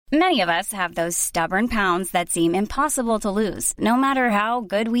Many of us have those stubborn pounds that seem impossible to lose, no matter how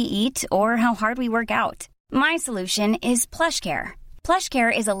good we eat or how hard we work out. My solution is PlushCare.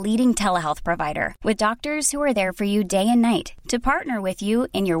 PlushCare is a leading telehealth provider with doctors who are there for you day and night to partner with you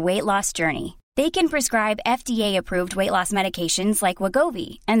in your weight loss journey. They can prescribe FDA-approved weight loss medications like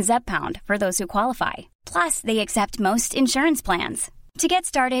Wegovy and Zepbound for those who qualify. Plus, they accept most insurance plans. To get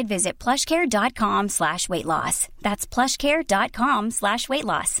started, visit plushcare.com/weightloss. That's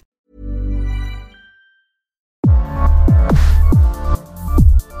plushcare.com/weightloss.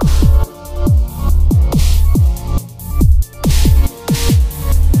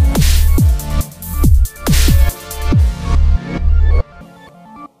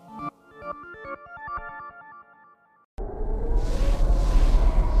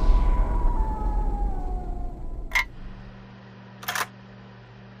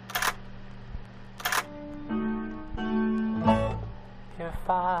 If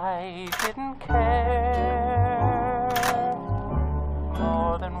I didn't care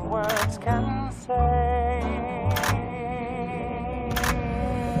more than words can say,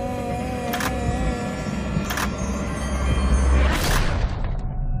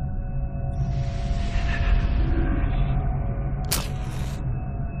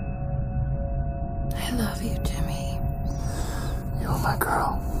 I love you, Jimmy. you're my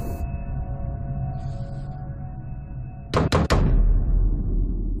girl.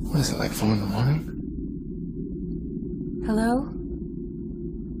 What is it, like 4 in the morning? Hello?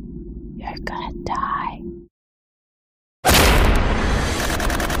 You're gonna die.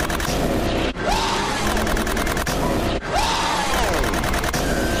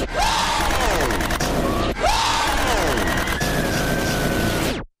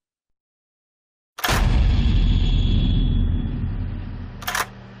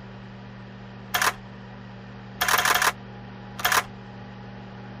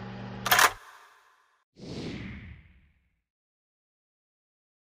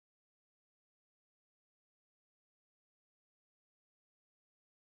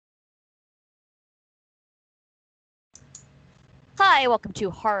 Hi, welcome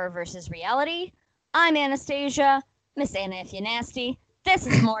to Horror vs. Reality. I'm Anastasia, Miss Anna if you're nasty. This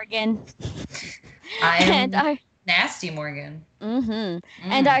is Morgan. I'm Nasty Morgan. And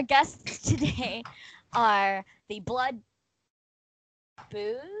our guests today are the Blood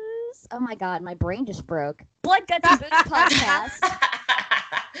Booze. Oh my god, my brain just broke. Blood Guts and Booze podcast.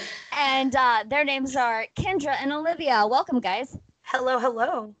 And their names are Kendra and Olivia. Welcome, guys. Hello,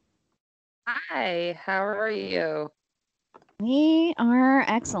 hello. Hi, how are you? We are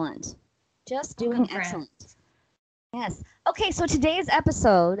excellent. Just doing Welcome, excellent. Yes. Okay, so today's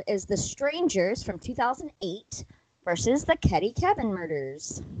episode is The Strangers from 2008 versus the Keddie Cabin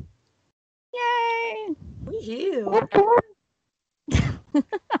Murders. Yay! Wee-hoo.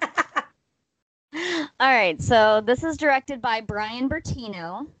 All right, so this is directed by Brian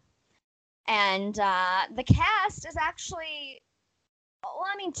Bertino, and the cast is actually, well,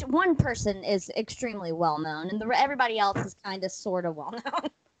 I mean, one person is extremely well known, and everybody else is kind of sort of well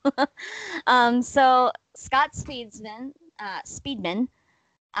known. So Scott Speedman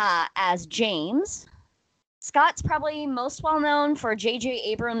as James. Scott's probably most well known for J.J.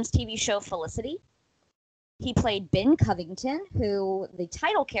 Abrams' TV show Felicity. He played Ben Covington, who the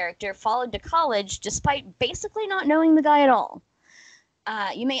title character followed to college despite basically not knowing the guy at all.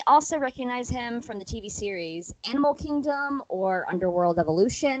 You may also recognize him from the TV series Animal Kingdom or Underworld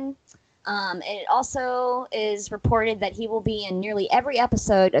Evolution. It also is reported that he will be in nearly every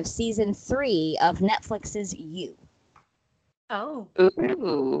episode of Season 3 of Netflix's You. Oh.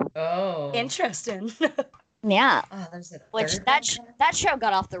 Ooh. Oh. Interesting. Yeah. Oh, there's a third Which one? that show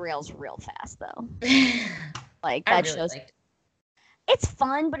got off the rails real fast, though. Like, I that really show's... liked it. It's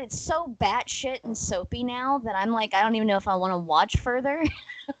fun, but it's so batshit and soapy now that I'm like, I don't even know if I want to watch further.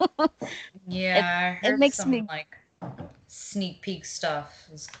 Yeah, I heard makes some me- like sneak peek stuff.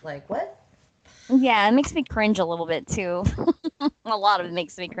 It was like, what? Yeah, it makes me cringe a little bit, too. A lot of it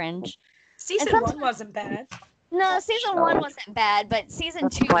makes me cringe. Season 1 wasn't bad. No, Season 1 wasn't bad, but Season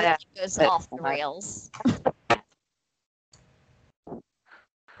 2 really goes off the rails.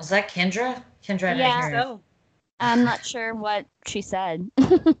 Was that Kendra? Kendra, I Yeah. didn't hear. So, I'm not sure what she said.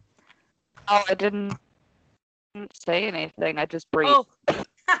 Oh, I didn't say anything. I just breathed. oh.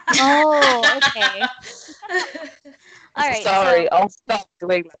 Oh, okay. All right. Sorry, I'll stop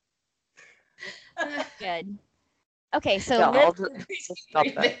doing that. So, good. Okay, so Yeah, I'll Liv, just stop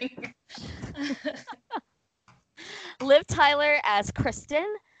that. Liv Tyler as Kristen.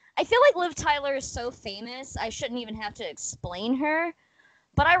 I feel like Liv Tyler is so famous, I shouldn't even have to explain her.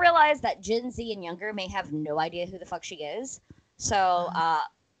 But I realize that Gen Z and younger may have no idea who the fuck she is. So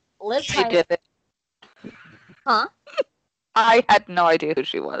Liv She Tyler. did it. Huh? I had no idea who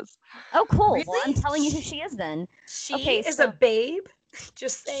she was. Oh, cool. Really? Well, I'm telling you who she is then. She Okay, is so- a babe.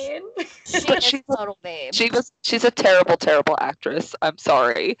 Just saying. She But is a total babe. She's a terrible, terrible actress. I'm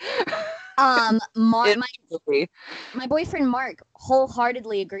sorry. My Movie. boyfriend Mark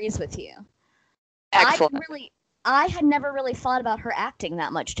wholeheartedly agrees with you. Excellent. I had never really thought about her acting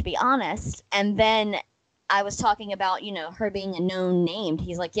that much, to be honest. And then I was talking about, her being a known name.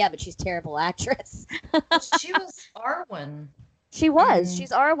 He's like, yeah, but she's a terrible actress. She was Arwen. She was.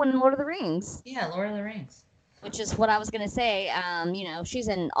 She's Arwen in Lord of the Rings. Yeah, Lord of the Rings. Which is what I was going to say. She's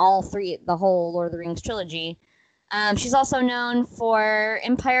in all three, the whole Lord of the Rings trilogy. She's also known for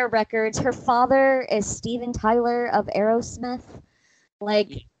Empire Records. Her father is Steven Tyler of Aerosmith.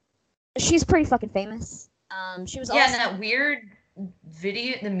 Like, she's pretty fucking famous. She was Yeah, also... and that weird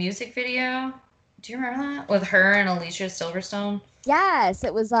video, the music video. Do you remember that? With her and Alicia Silverstone? Yes,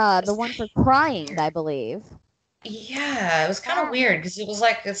 it was the one for Crying, I believe. Yeah, it was kind of weird because it was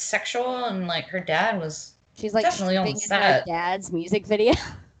like a sexual and like her dad was She's like definitely on stripping in her set. dad's music video.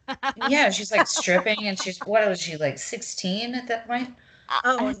 Yeah, she's like stripping and what was she, like 16 at that point?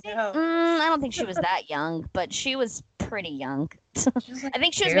 Oh, I no. don't think she was that young, but she was pretty young. She was like I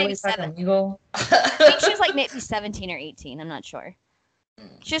think she was barely maybe fucking 7. legal. I think she was like maybe 17 or 18. I'm not sure.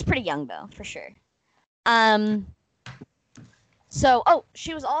 She was pretty young though, for sure.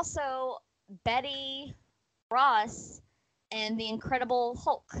 She was also Betty Ross in The Incredible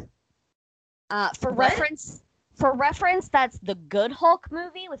Hulk. For reference, that's the Good Hulk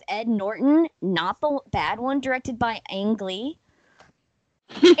movie with Ed Norton, not the bad one directed by Ang Lee.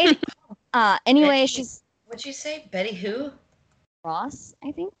 Anyway, she's What'd you say? Betty who? Ross,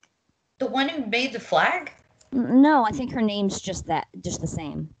 I think. The one who made the flag? No, I think her name's just the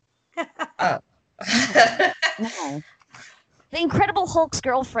same. Oh. No. The Incredible Hulk's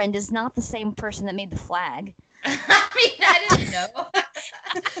girlfriend is not the same person that made the flag. I didn't know.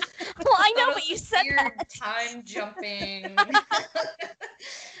 Well, I know, but you said weird that. Time jumping.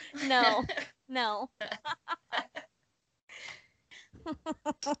 No.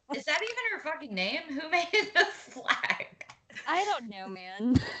 Is that even her fucking name? Who made the flag? I don't know,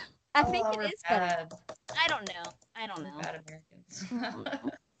 man. I think it we're is better. bad. I don't know. We're bad Americans.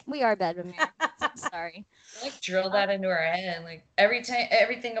 We are bad Americans. I'm sorry. Like drill that into our head. Like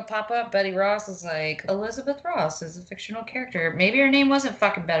everything will pop up. Betty Ross is like Elizabeth Ross is a fictional character. Maybe her name wasn't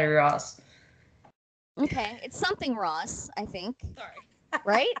fucking Betty Ross. Okay, it's something Ross, I think. Sorry.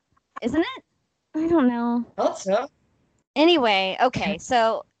 Right? Isn't it? I don't know. I hope so. Anyway, okay,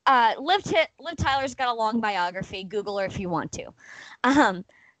 so Liv Tyler's got a long biography. Google her if you want to.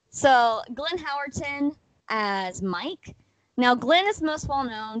 So Glenn Howerton as Mike. Now, Glenn is most well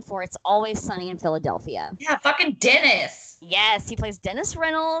known for It's Always Sunny in Philadelphia. Yeah, fucking Dennis. Yes, he plays Dennis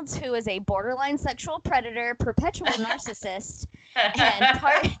Reynolds, who is a borderline sexual predator, perpetual narcissist,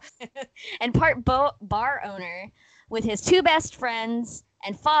 and part bar owner with his 2 best friends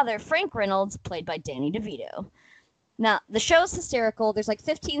and father, Frank Reynolds, played by Danny DeVito. Now, the show's hysterical. There's like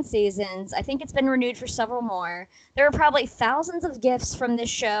 15 seasons. I think it's been renewed for several more. There are probably thousands of GIFs from this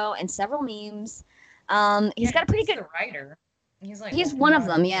show and several memes. He's got a pretty good writer. He's one of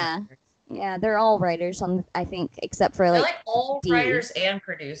them, yeah. Yeah, they're all writers, I think, except for They're like all D. writers and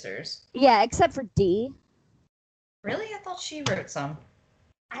producers. Yeah, except for D. Really? I thought she wrote some.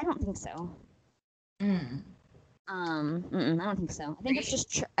 I don't think so. Mm. I don't think so. I think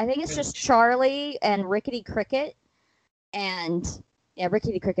it's just Charlie and Rickety Cricket, and yeah,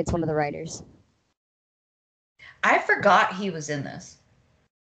 Rickety Cricket's one of the writers. I forgot he was in this.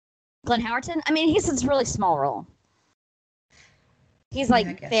 Glenn Howerton. I mean, he's a really small role. He's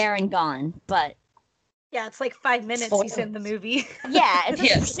like there and gone, but yeah, it's like 5 minutes he's in the movie. Yeah, it's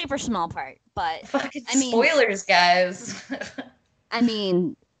a super small part, but fucking spoilers, guys. I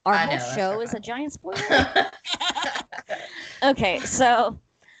mean, our whole show is a giant spoiler. Okay, so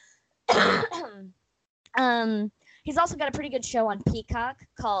he's also got a pretty good show on Peacock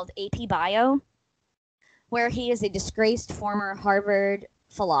called AP Bio, where he is a disgraced former Harvard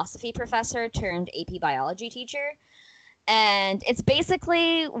philosophy professor turned AP biology teacher. And it's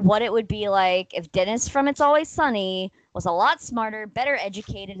basically what it would be like if Dennis from It's Always Sunny was a lot smarter, better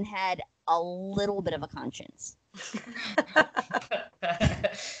educated, and had a little bit of a conscience.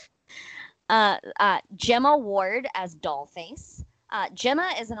 Gemma Ward as Dollface.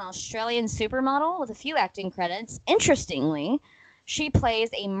 Gemma is an Australian supermodel with a few acting credits. Interestingly, she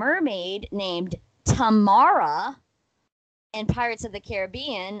plays a mermaid named Tamara in Pirates of the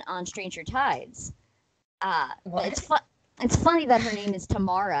Caribbean on Stranger Tides. It's funny that her name is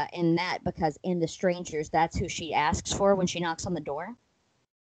Tamara in that, because in The Strangers, that's who she asks for when she knocks on the door.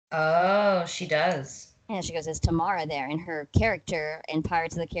 Oh, she does. And she goes, "Is Tamara there?" And her character in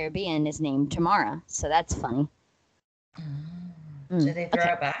Pirates of the Caribbean is named Tamara, so that's funny. Did they throw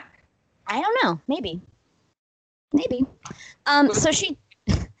Okay. it back? I don't know. Maybe. So she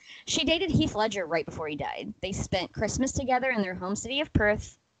dated Heath Ledger right before he died. They spent Christmas together in their home city of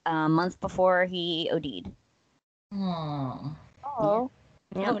Perth a month before he OD'd. Oh. Oh.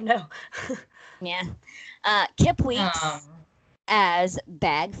 Yeah. Oh no. Yeah. Kip Weeks as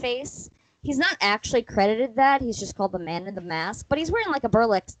Bagface. He's not actually credited that. He's just called the Man in the Mask. But he's wearing like a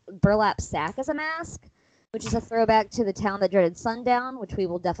burlap sack as a mask, which is a throwback to the Town That Dreaded Sundown, which we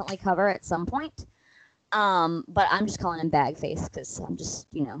will definitely cover at some point. But I'm just calling him Bagface because I'm just,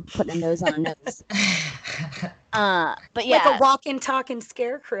 putting a nose on a nose. But yeah. Like a walking, talking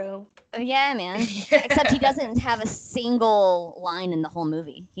scarecrow. Yeah, man. Except he doesn't have a single line in the whole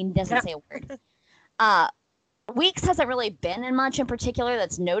movie. He doesn't say a word. Weeks hasn't really been in much in particular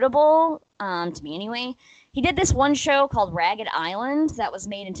that's notable, to me anyway. He did this one show called Ragged Island that was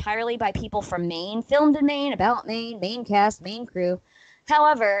made entirely by people from Maine, filmed in Maine, about Maine, Maine cast, Maine crew.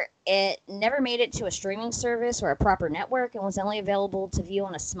 However, it never made it to a streaming service or a proper network and was only available to view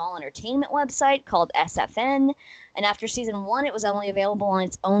on a small entertainment website called SFN. And after season 1, it was only available on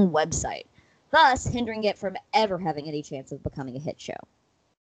its own website, thus hindering it from ever having any chance of becoming a hit show.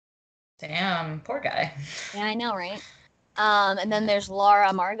 Damn, poor guy. Yeah, I know, right? And then there's Laura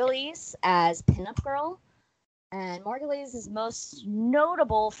Margulies as Pinup Girl. And Margulies is most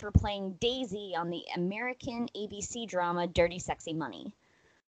notable for playing Daisy on the American ABC drama Dirty Sexy Money.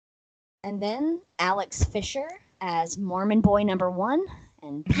 And then Alex Fisher as Mormon Boy Number 1.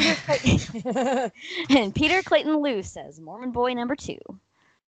 And Peter Clayton Luce as Mormon Boy Number 2.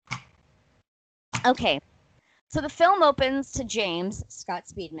 Okay, so the film opens to James, Scott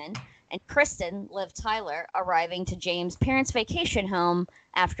Speedman, and Kristen, Liv Tyler, arriving to James' parents' vacation home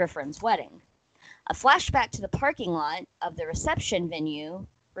after a friend's wedding. A flashback to the parking lot of the reception venue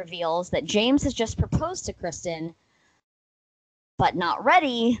reveals that James has just proposed to Kristen, but not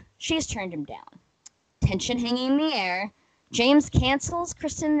ready, she's turned him down. Tension hanging in the air, James cancels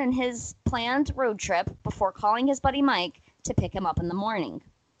Kristen and his planned road trip before calling his buddy Mike to pick him up in the morning.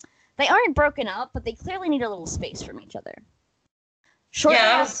 They aren't broken up, but they clearly need a little space from each other.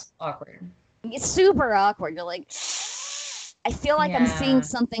 That was awkward. It's super awkward. You're like, I feel like I'm seeing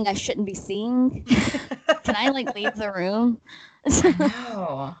something I shouldn't be seeing. Can I leave the room?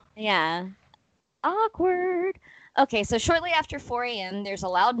 No. Yeah. Awkward. Okay, so shortly after 4 a.m., there's a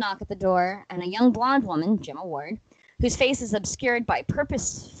loud knock at the door, and a young blonde woman, Gemma Ward, whose face is obscured by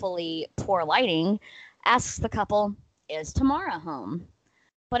purposefully poor lighting, asks the couple, "Is Tamara home?"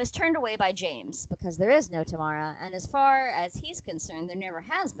 But is turned away by James because there is no Tamara, and as far as he's concerned, there never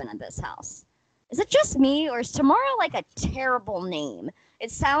has been at this house. Is it just me, or is Tamara a terrible name? It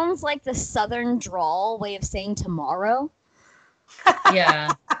sounds like the southern drawl way of saying tomorrow.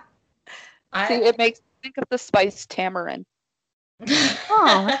 Yeah. See, it makes me think of the spice tamarind.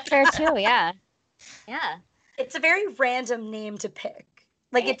 Oh, that's fair too, yeah. Yeah. It's a very random name to pick.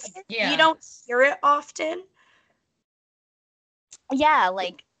 You don't hear it often. Yeah,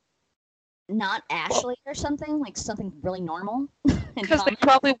 not Ashley or something, something really normal. Because they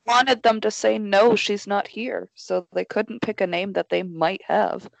probably wanted them to say, no, she's not here, so they couldn't pick a name that they might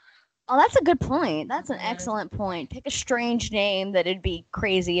have. Oh, that's a good point. That's an excellent point. Pick a strange name that it'd be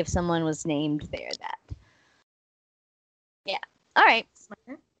crazy if someone was named there that. Yeah. All right.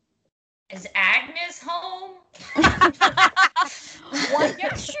 Is Agnes home? Well,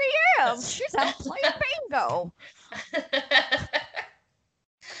 yes, she is. She's out playing bingo.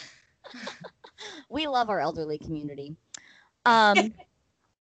 We love our elderly community.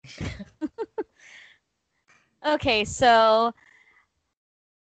 Okay, so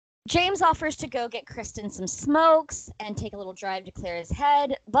James offers to go get Kristen some smokes and take a little drive to clear his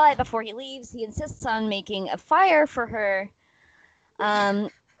head, but before he leaves, he insists on making a fire for her.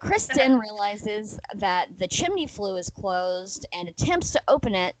 Kristen realizes that the chimney flue is closed and attempts to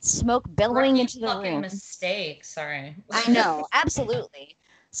open it, smoke billowing into the room. Mistake, sorry. I know, absolutely.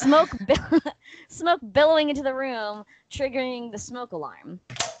 Smoke billowing into the room, triggering the smoke alarm.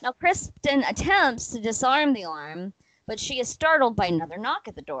 Now, Kristen attempts to disarm the alarm, but she is startled by another knock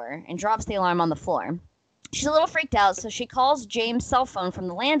at the door and drops the alarm on the floor. She's a little freaked out, so she calls James' cell phone from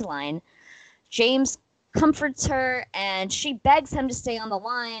the landline. James comforts her, and she begs him to stay on the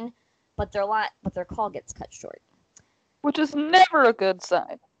line, but their call gets cut short. Which is never a good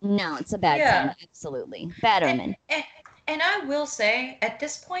sign. No, it's a bad sign. Absolutely. Bad omen. And I will say, at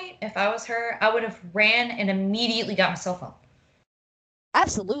this point, if I was her, I would have ran and immediately got my cell phone.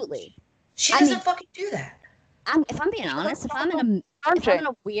 Absolutely. She doesn't fucking do that. If I'm being honest, if I'm in if I'm in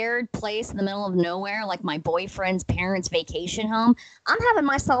a weird place in the middle of nowhere, like my boyfriend's parents' vacation home, I'm having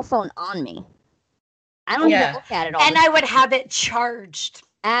my cell phone on me. I don't even look at it all And the I time. would have it charged.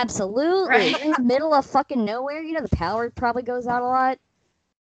 Absolutely. Right. You're in the middle of fucking nowhere. You know, the power probably goes out a lot.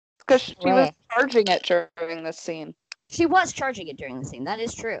 Because she was Way. charging it during this scene. She was charging it during the scene. That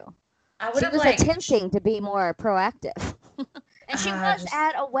is true. I would She have was like. attempting to be more proactive. And she was just-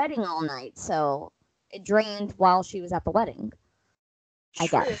 at a wedding all night, so it drained while she was at the wedding. I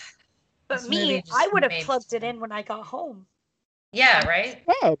True. guess. But This movie me, just I would have made plugged it sense. in when I got home. Yeah, right?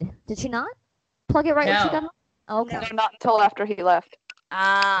 Did she not? Plug it right when she No. got home? Okay. No. No, not until after he left.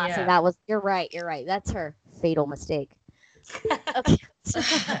 Ah, so Yeah. that was, you're right. That's her fatal mistake. Okay.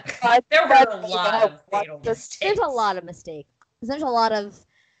 There were a lot of fatal mistakes. There's a lot of mistakes. There's a lot of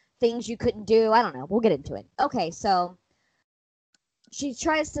things you couldn't do. I don't know. We'll get into it. Okay, so she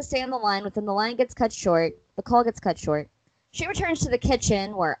tries to stay on the line, but then the line gets cut short. The call gets cut short. She returns to the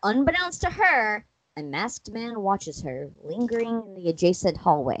kitchen where, unbeknownst to her, a masked man watches her, lingering in the adjacent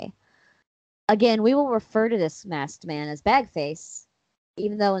hallway. Again, we will refer to this masked man as Bagface,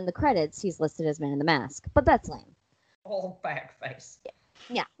 even though in the credits he's listed as Man in the Mask. But that's lame. Old bag face.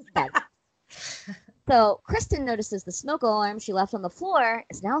 Yeah, bad. So Kristen notices the smoke alarm she left on the floor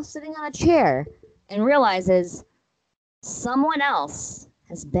is now sitting on a chair and realizes someone else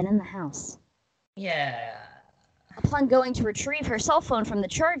has been in the house. Yeah. Upon going to retrieve her cell phone from the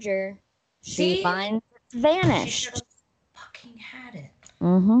charger, she See? finds it's She vanished. should have fucking had it.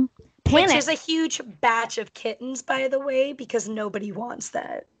 Mm-hmm. Which Panic. is a huge batch of kittens, by the way, because nobody wants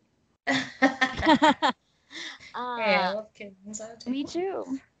that. Hey, I love kittens. I do. Me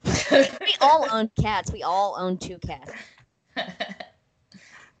too. We all own cats. We all own 2 cats.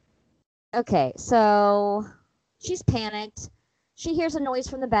 Okay, so she's panicked. She hears a noise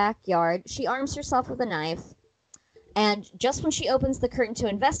from the backyard. She arms herself with a knife. And just when she opens the curtain to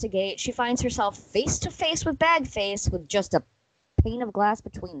investigate, she finds herself face to face with Bagface with just a pane of glass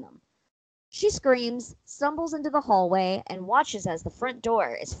between them. She screams, stumbles into the hallway, and watches as the front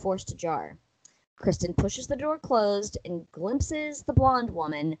door is forced ajar. Kristen pushes the door closed and glimpses the blonde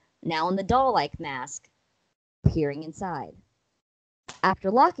woman, now in the doll-like mask, peering inside. After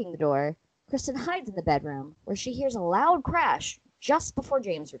locking the door, Kristen hides in the bedroom, where she hears a loud crash just before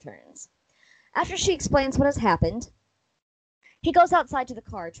James returns. After she explains what has happened, he goes outside to the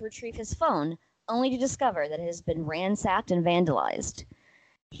car to retrieve his phone, only to discover that it has been ransacked and vandalized.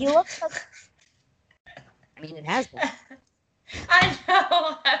 He looks up... I mean, it has been. I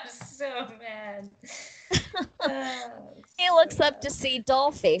know. I'm so mad. He looks up to see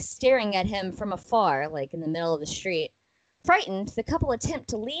Dollface staring at him from afar, like in the middle of the street. Frightened, the couple attempt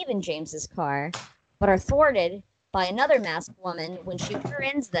to leave in James's car, but are thwarted by another masked woman when she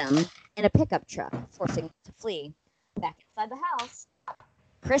rear-ends them in a pickup truck, forcing them to flee. Back inside the house,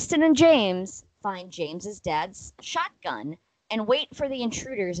 Kristen and James find James's dad's shotgun and wait for the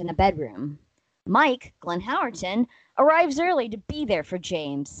intruders in a bedroom. Mike, Glenn Howerton, arrives early to be there for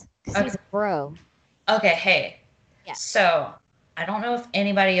James, because he's a bro. Okay, hey. Yeah. So, I don't know if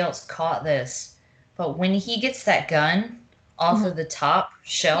anybody else caught this, but when he gets that gun off of the top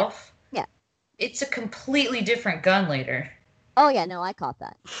shelf, Yeah. It's a completely different gun later. Oh, yeah, no, I caught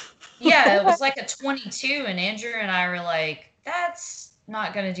that. Yeah, it was like a 22, and Andrew and I were like, that's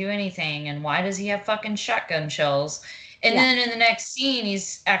not going to do anything, and why does he have fucking shotgun shells? And Yeah. then in the next scene,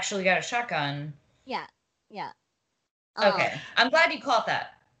 he's actually got a shotgun. Yeah. Okay, I'm glad you caught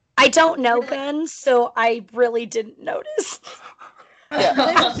that. I don't know guns, so I really didn't notice. There's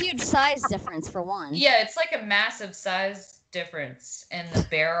a huge size difference for one. Yeah, it's like a massive size difference in the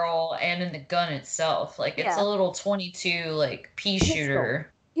barrel and in the gun itself. Like, it's Yeah. a little 22, like, pea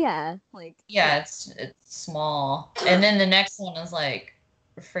shooter. Yeah, like Yeah, it's small. And then the next one is like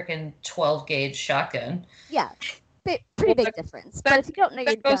a freaking 12 gauge shotgun. yeah, pretty big difference. But if you don't know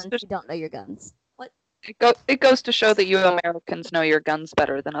your guns, you don't know your guns. What? It goes to show that you Americans know your guns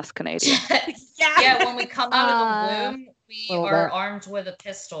better than us Canadians. Yeah, when we come out of the womb, we little are bit. armed with a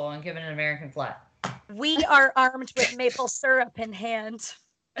pistol and given an American flag. We are armed with maple syrup in hand.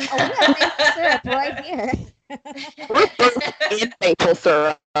 Oh, we have maple syrup right here. In maple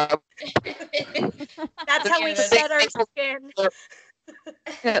syrup. That's how we Yeah, shed our skin.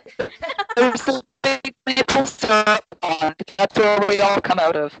 Yeah. There's a big maple syrup pond. That's where we all come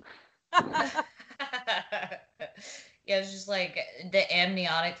out of. Yeah, it's just like the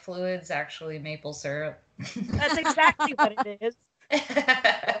amniotic fluid's actually maple syrup. That's exactly what it is.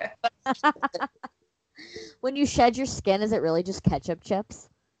 When you shed your skin, is it really just ketchup chips?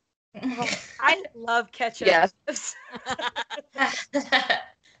 I love ketchup. Yes.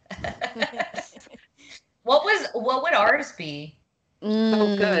 What would ours be?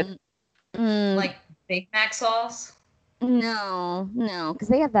 So good. Like Big Mac sauce? No, because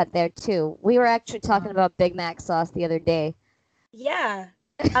they have that there too. We were actually talking about Big Mac sauce the other day. Yeah.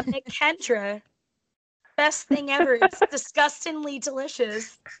 A McKendra. Best thing ever. It's disgustingly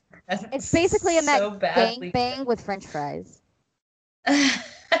delicious. It's basically a so badly. gangbang with French fries.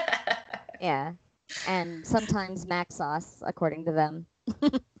 Yeah, and sometimes Mac sauce, according to them.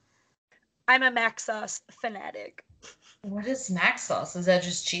 I'm a Mac sauce fanatic. What is Mac sauce? Is that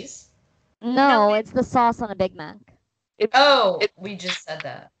just cheese? No, it's the sauce on a Big Mac. We just said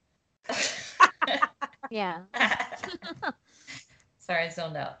that. Yeah. Sorry, I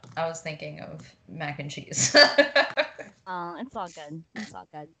zoned out. I was thinking of mac and cheese. Oh, it's all good. It's all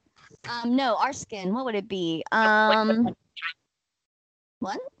good. No, our skin. What would it be? What?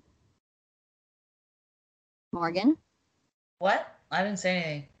 Morgan? What? I didn't say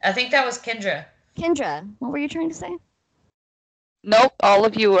anything. I think that was Kendra. Kendra, what were you trying to say? Nope, all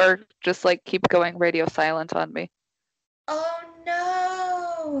of you are just like keep going radio silent on me. Oh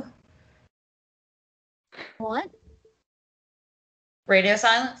no! What? Radio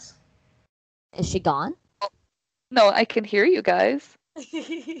silence? Is she gone? No, I can hear you guys.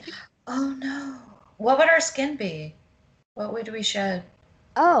 Oh no. What would our skin be? What would we shed?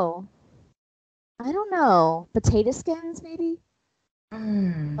 Oh. I don't know. Potato skins, maybe?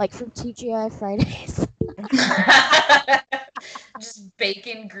 Like from TGI Fridays. Just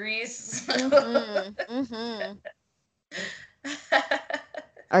bacon grease.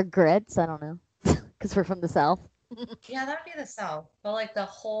 Or grits, I don't know. Because we're from the South. Yeah, that would be the South. But like the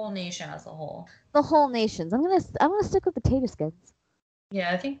whole nation as a whole. The whole nations. I'm gonna stick with potato skins.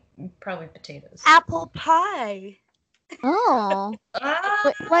 Yeah, I think probably potatoes. Apple pie. Oh.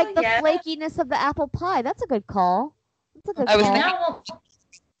 Like the yeah. flakiness of the apple pie. That's a good call. That's a good I was call.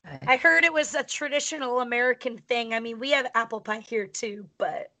 I heard it was a traditional American thing. I mean, we have apple pie here too,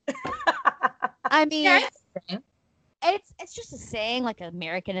 but I mean, Yeah, it's just a saying, like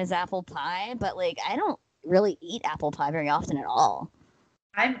American is apple pie, but like I don't really eat apple pie very often at all.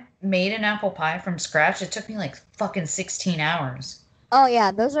 I made an apple pie from scratch. It took me like fucking 16 hours. Oh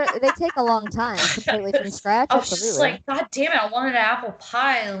yeah, they take a long time completely from scratch. I was just Absolutely. like, God damn it, I wanted an apple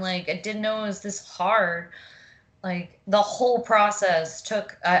pie, and like I didn't know it was this hard. Like the whole process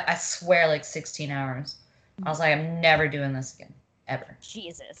took, I swear, like 16 hours. I was like, I'm never doing this again, ever.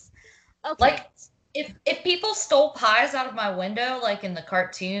 Jesus. Okay. Like if people stole pies out of my window, like in the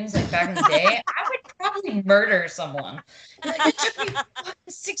cartoons, like back in the day, I would probably murder someone. Like, it took me fucking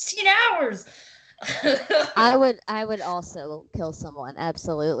 16 hours. I would also kill someone.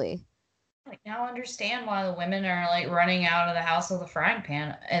 Absolutely. Like now I understand why the women are like running out of the house with a frying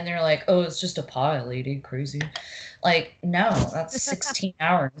pan, and they're like, "Oh, it's just a pie, lady, crazy." Like, no, that's 16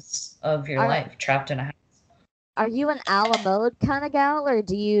 hours of your life trapped in a house. Are you an a la mode kind of gal, or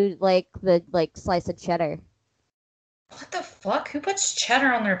do you like the slice of cheddar? What the fuck? Who puts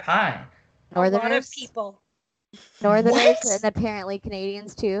cheddar on their pie? Northerners? A lot of people. Northerners What? and apparently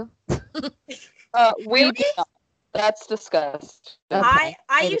Canadians too. We do not. That's disgusting. I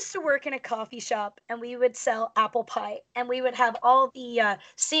used to work in a coffee shop, and we would sell apple pie, and we would have all the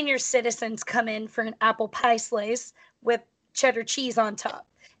senior citizens come in for an apple pie slice with cheddar cheese on top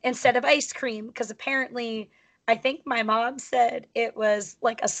instead of ice cream, because apparently I think my mom said it was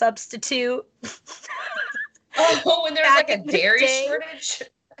like a substitute. Oh, when there was Back like a in the dairy day. shortage?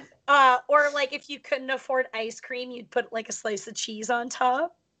 Or like if you couldn't afford ice cream, you'd put like a slice of cheese on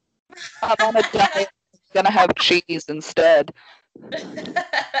top. I'm on a diet. I'm gonna have cheese instead. No,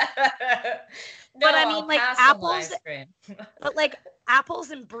 But I mean, I'll like, pass on the apples- ice cream. But like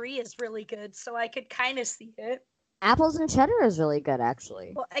apples and brie is really good, so I could kind of see it. Apples and cheddar is really good,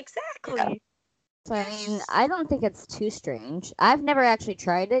 actually. Well, exactly. Yeah. So I mean, I don't think it's too strange. I've never actually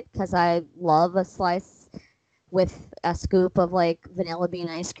tried it because I love a slice with a scoop of like vanilla bean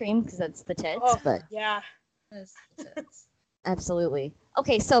ice cream because that's the tits. Oh, But yeah. absolutely.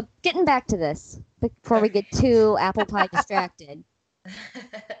 Okay, so getting back to this before we get too apple pie distracted.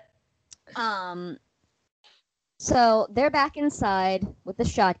 So they're back inside with the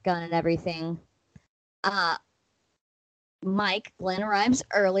shotgun and everything. Glenn arrives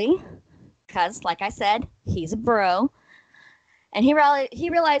early because, like I said, he's a bro, and he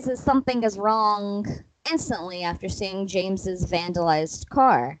realizes something is wrong instantly after seeing James's vandalized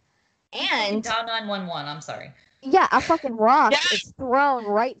car, and Dial 911. I'm sorry. yeah, a fucking rock is thrown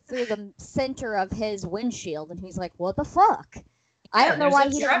right through the center of his windshield, and he's like, "What the fuck?" I don't know there's why a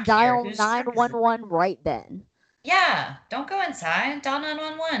he truck didn't dial here. Whose truck is it? 911 right then. Yeah, don't go inside. Dial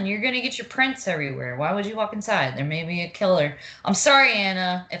 911. You're gonna get your prints everywhere. Why would you walk inside? There may be a killer. I'm sorry,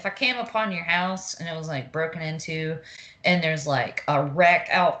 Anna. If I came upon your house and it was like broken into and there's like a wreck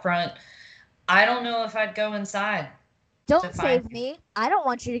out front, I don't know if I'd go inside to Don't find save you. me. I don't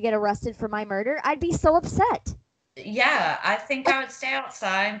want you to get arrested for my murder. I'd be so upset. Yeah, I think I would stay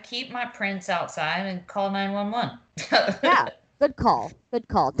outside, keep my prints outside, and call 911. Yeah, good call. Good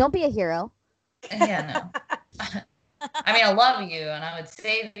call. Don't be a hero. Yeah, no. I mean, I love you, and I would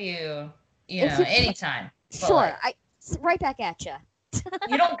save you, If you anytime. But sure, like, right back at you.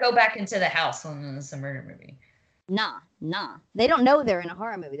 you don't go back into the house when it's a murder movie. Nah. They don't know they're in a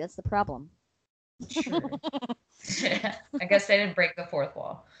horror movie. That's the problem. Sure. I guess they didn't break the fourth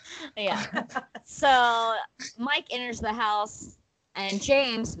wall. Yeah. So Mike enters the house, and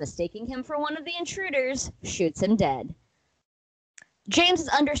James, mistaking him for one of the intruders, shoots him dead. James is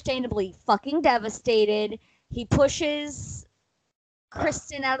understandably fucking devastated. He pushes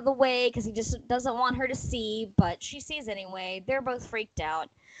Kristen out of the way because he just doesn't want her to see, but she sees anyway. They're both freaked out.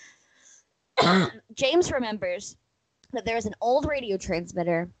 James remembers that there is an old radio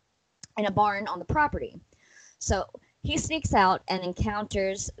transmitter in a barn on the property. So he sneaks out and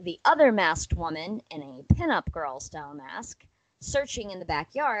encounters the other masked woman in a pinup girl style mask, searching in the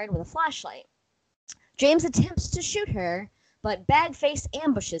backyard with a flashlight. James attempts to shoot her, but Bagface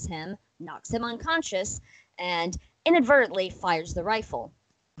ambushes him, knocks him unconscious, and inadvertently fires the rifle.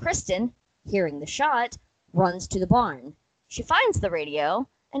 Kristen, hearing the shot, runs to the barn. She finds the radio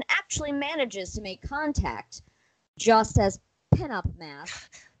and actually manages to make contact, just as Pinup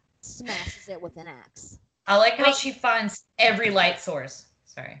Mask smashes it with an axe. I like how she finds every light source.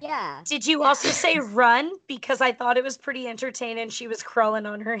 Sorry. Yeah. Did you also say run? Because I thought it was pretty entertaining. She was crawling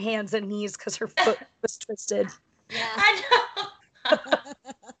on her hands and knees because her foot was twisted. Yeah. I know.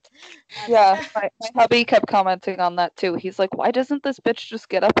 Yeah, my hubby kept commenting on that too. He's like, "Why doesn't this bitch just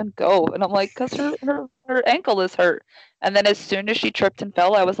get up and go?" And I'm like, "Cause her ankle is hurt." And then as soon as she tripped and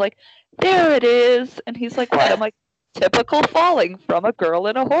fell, I was like, "There it is." And he's like, "What?" I'm like, "Typical falling from a girl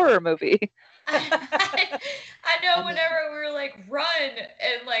in a horror movie." I know whenever we were like, run,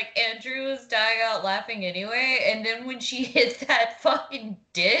 and like Andrew was dying out laughing anyway, and then when she hit that fucking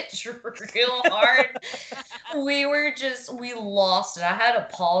ditch real hard, we lost it. I had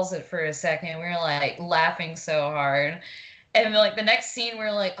to pause it for a second. We were like laughing so hard. And like the next scene, we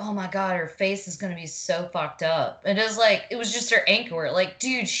are like, oh my God, her face is gonna be so fucked up. And it was just her ankle. We're like,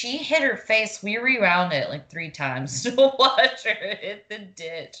 dude, she hit her face. We rewound it like 3 times to watch her hit the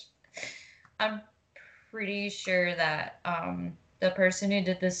ditch. I'm pretty sure that the person who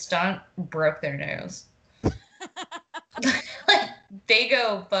did this stunt broke their nose. Like they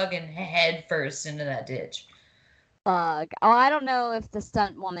go fucking head first into that ditch. Fuck. Oh, I don't know if the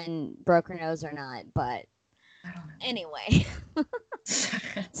stunt woman broke her nose or not, but I don't know. anyway.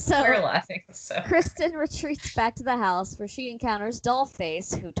 So we're laughing. So Kristen retreats back to the house where she encounters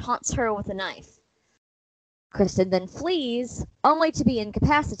Dollface, who taunts her with a knife. Kristen then flees, only to be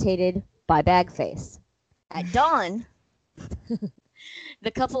incapacitated by Bagface. At dawn,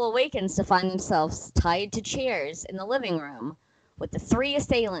 the couple awakens to find themselves tied to chairs in the living room, with the 3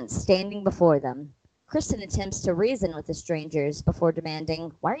 assailants standing before them. Kristen attempts to reason with the strangers before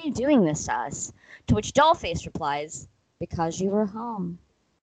demanding, "Why are you doing this to us?" To which Dollface replies, "Because you were home."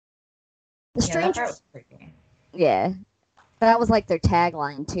 The strangers... Yeah. That was like their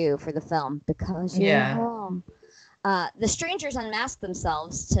tagline, too, for the film. "Because you were home." The strangers unmask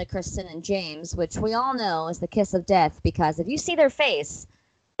themselves to Kristen and James, which we all know is the kiss of death, because if you see their face,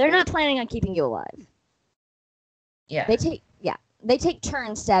 they're not planning on keeping you alive. Yeah. They take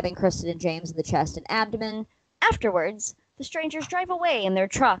turns stabbing Kristen and James in the chest and abdomen. Afterwards, the strangers drive away in their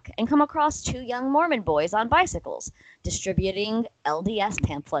truck and come across 2 young Mormon boys on bicycles, distributing LDS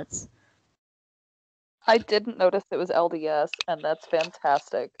pamphlets. I didn't notice it was LDS, and that's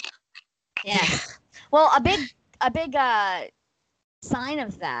fantastic. Yeah. Well, a big sign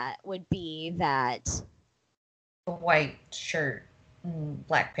of that would be that a white shirt and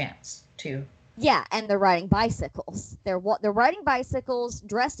black pants too. Yeah, and they're riding bicycles. They're riding bicycles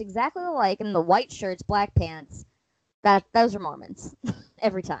dressed exactly alike in the white shirts, black pants. Those are Mormons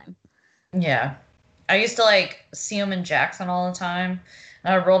every time. Yeah. I used to like see them in Jackson all the time.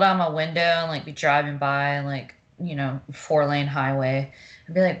 And I'd roll down my window and like be driving by and like, 4-lane highway.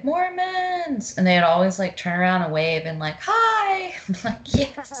 I'd be like, Mormons! And they'd always like turn around and wave and like, hi! I'm like,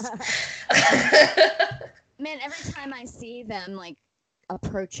 yes. Man, every time I see them like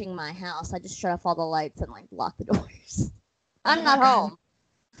approaching my house, I just shut off all the lights and like lock the doors. I'm not home.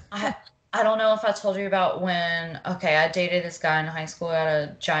 I don't know if I told you about when, I dated this guy in high school who had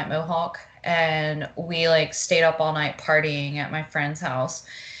a giant mohawk, and we like stayed up all night partying at my friend's house,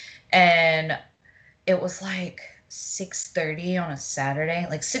 and it was like 6:30 on a Saturday,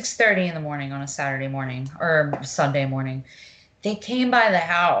 like 6:30 in the morning on a Saturday morning or Sunday morning. They came by the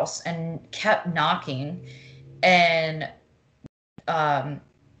house and kept knocking, and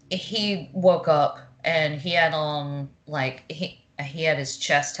he woke up and he had like he had his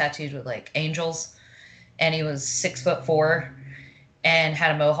chest tattooed with like angels, and he was 6'4" and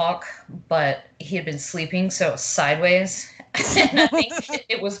had a mohawk, but he had been sleeping, so it was sideways. And I think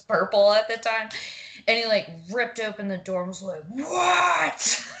it was purple at the time. And he like ripped open the door and was like,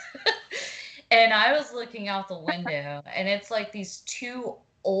 "What?" And I was looking out the window, and it's like these two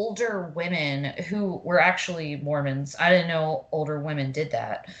older women who were actually Mormons. I didn't know older women did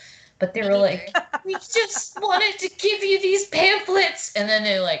that. But they were like, "We just wanted to give you these pamphlets." And then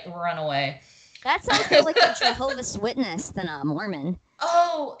they like run away. That sounds more like a Jehovah's Witness than a Mormon.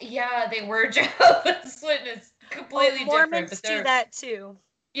 Oh, yeah, they were Jehovah's Witness. Completely different. Mormons do that too.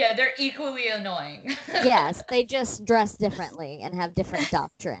 Yeah, they're equally annoying. Yes, they just dress differently and have different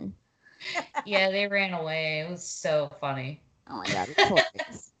doctrine. Yeah, they ran away. It was so funny. Oh my god, it's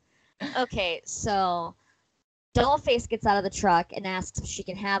hilarious. Okay, so Dollface gets out of the truck and asks if she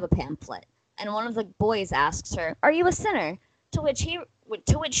can have a pamphlet. And one of the boys asks her, "Are you a sinner?" To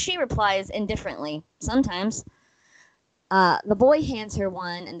which she replies indifferently, "Sometimes." The boy hands her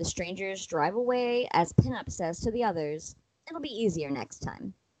one, and the strangers drive away as Pinup says to the others, "It'll be easier next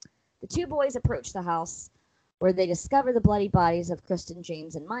time." The two boys approach the house, where they discover the bloody bodies of Kristen,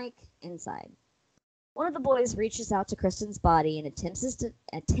 James, and Mike inside. One of the boys reaches out to Kristen's body and attempts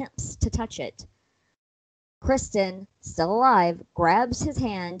to touch it. Kristen, still alive, grabs his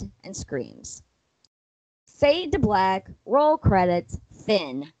hand and screams. Fade to black, roll credits,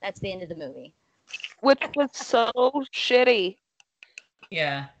 Finn. That's the end of the movie. Which was so shitty.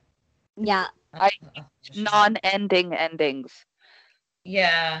 Yeah. Yeah. Non-ending endings.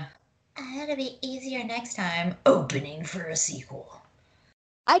 Yeah. It'll be easier next time. Opening for a sequel.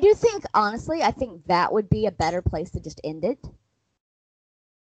 I do think, honestly, I think that would be a better place to just end it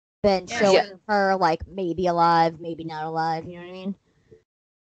than showing her, like, maybe alive, maybe not alive, you know what I mean?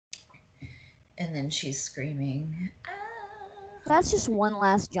 And then she's screaming. That's just one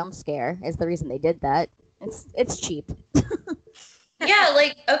last jump scare is the reason they did that. It's cheap. Yeah,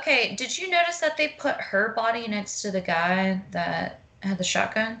 like, okay, did you notice that they put her body next to the guy that had the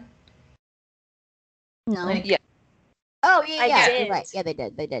shotgun? No. Like, Yeah. Oh, yeah, did. you're right. Yeah, they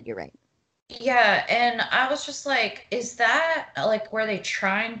did, you're right. Yeah, and I was just like, is that, like, were they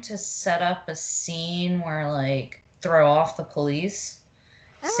trying to set up a scene where, like, throw off the police?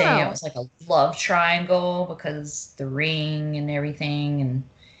 Saying it was, like, a love triangle because the ring and everything, and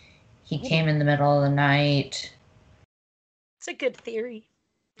he came in the middle of the night. It's a good theory.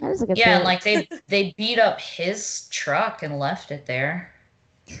 That is a good theory. And, like, they beat up his truck and left it there.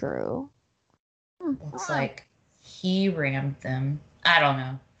 True. Looks like he rammed them. I don't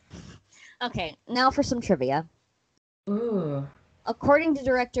know. Okay, now for some trivia. Ooh. According to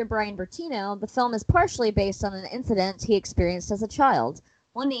director Brian Bertino, the film is partially based on an incident he experienced as a child.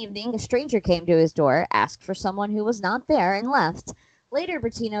 One evening, a stranger came to his door, asked for someone who was not there, and left. Later,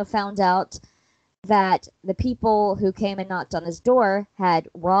 Bertino found out that the people who came and knocked on his door had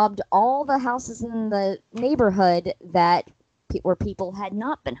robbed all the houses in the neighborhood where people had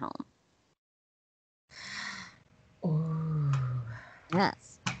not been home. Ooh. Yes.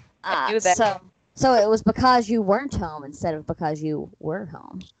 I knew that. So it was because you weren't home instead of because you were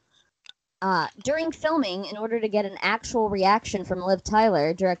home. During filming, in order to get an actual reaction from Liv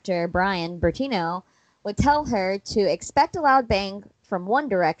Tyler, director Brian Bertino would tell her to expect a loud bang from one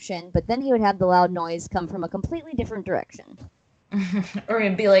direction, but then he would have the loud noise come from a completely different direction. Or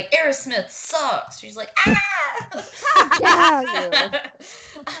he'd be like, Aerosmith sucks. She's like, ah! How dare you?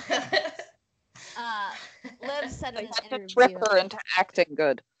 Liv said in an interview... Trick her into acting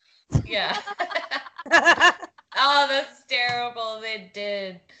good. Yeah. Oh, that's terrible. They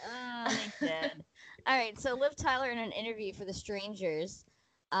did. They did. All right, so Liv Tyler in an interview for The Strangers,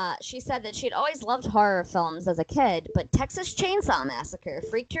 she said that she'd always loved horror films as a kid, but Texas Chainsaw Massacre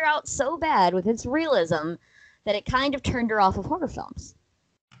freaked her out so bad with its realism that it kind of turned her off of horror films.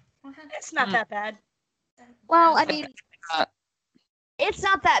 It's not that bad. Well, I mean, it's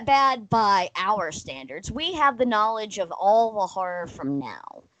not that bad by our standards. We have the knowledge of all the horror from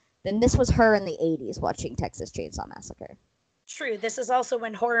now. Then this was her in the 80s watching Texas Chainsaw Massacre. True. This is also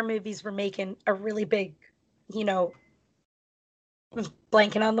when horror movies were making a really big, blanking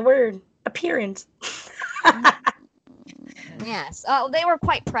on the word, appearance. Yes. They were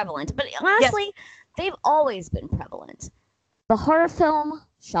quite prevalent. But honestly, they've always been prevalent. The horror film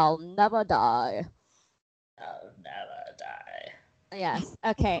shall never die. I'll never die. Yes.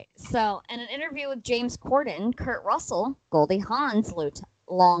 Okay. So, in an interview with James Corden, Kurt Russell, Goldie Hawn's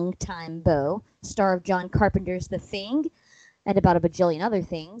longtime beau, star of John Carpenter's The Thing, and about a bajillion other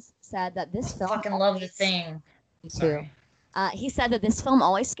things, said that this film. Fucking love The Thing. Me too. Sorry. He said that this film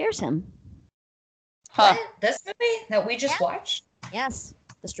always scares him. What? This movie that we just watched? Yes.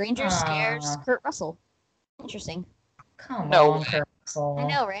 The Stranger scares Kurt Russell. Interesting. Come on, Kurt Russell. I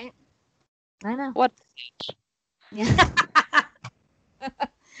know, right? I know. What? Yeah.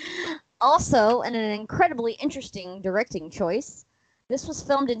 Also, in an incredibly interesting directing choice, this was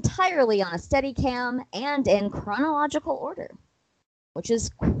filmed entirely on a Steadicam and in chronological order, which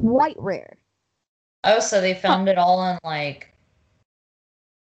is quite rare. Oh, so they filmed it all in like...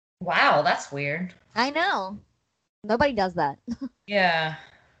 Wow, that's weird. I know. Nobody does that. Yeah.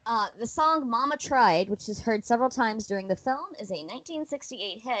 The song Mama Tried, which is heard several times during the film, is a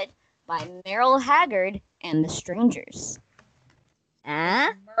 1968 hit by Merle Haggard and the Strangers.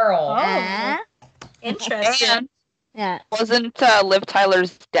 Merle. Interesting. And Yeah. wasn't Liv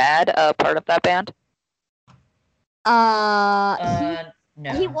Tyler's dad a part of that band?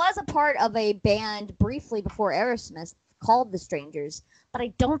 No. He was a part of a band briefly before Aerosmith called The Strangers, but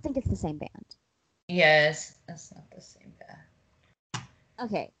I don't think it's the same band. Yes, that's not the same band.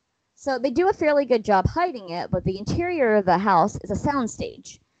 Okay, so they do a fairly good job hiding it, but the interior of the house is a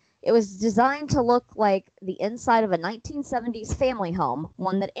soundstage. It was designed to look like the inside of a 1970s family home,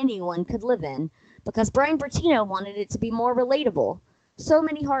 one that anyone could live in, because Brian Bertino wanted it to be more relatable. So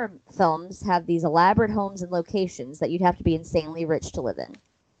many horror films have these elaborate homes and locations that you'd have to be insanely rich to live in.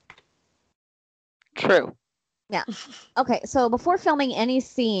 True. Yeah. Okay, so before filming any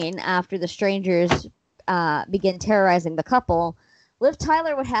scene after the strangers begin terrorizing the couple, Liv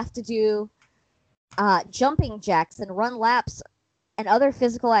Tyler would have to do jumping jacks and run laps and other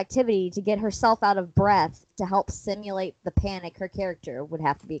physical activity to get herself out of breath to help simulate the panic her character would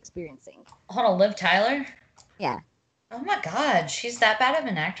have to be experiencing. Hold on, Liv Tyler? Yeah. Oh my god, she's that bad of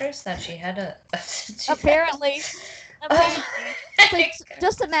an actress that she had to... Apparently.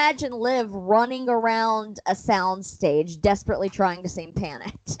 Just imagine Liv running around a soundstage, desperately trying to seem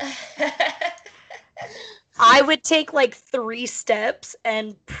panicked. I would take like 3 steps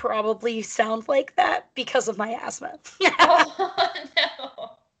and probably sound like that because of my asthma. Oh,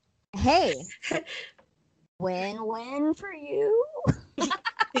 no. Hey, win-win for you.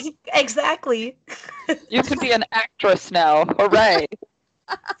 Exactly. You can be an actress now. Hooray.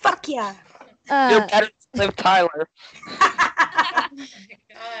 Fuck yeah. You're better than Liv Tyler. Oh my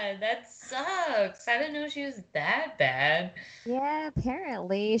god, that sucks. I didn't know she was that bad. Yeah,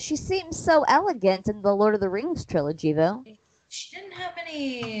 apparently. She seems so elegant in the Lord of the Rings trilogy, though. She didn't have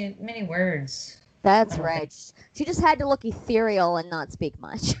many words. That's right. She just had to look ethereal and not speak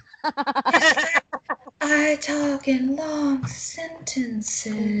much. I talk in long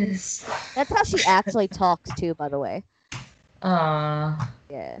sentences. That's how she actually talks, too, by the way.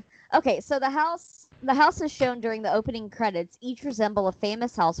 Yeah. Okay, so the houses shown during the opening credits each resemble a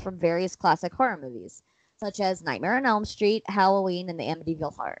famous house from various classic horror movies, such as Nightmare on Elm Street, Halloween, and the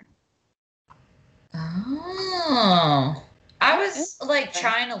Amityville Horror. Oh. I was, like,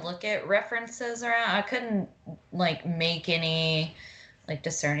 trying to look at references around. I couldn't, like, make any, like,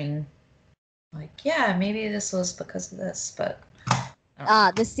 discerning, like, yeah, maybe this was because of this, but...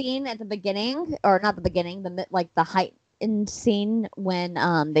 The scene at the beginning, or not the beginning, the heightened scene when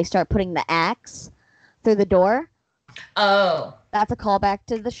they start putting the axe through the door. Oh. That's a callback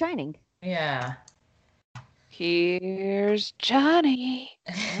to The Shining. Yeah. Here's Johnny.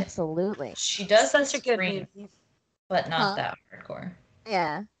 Absolutely. She does Such a good scream, movie. but not that hardcore.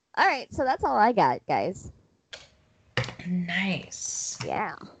 Yeah. All right, so that's all I got, guys. Nice.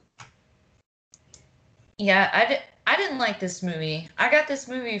 Yeah. Yeah, I didn't like this movie. I got this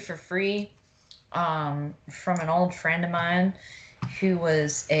movie for free from an old friend of mine who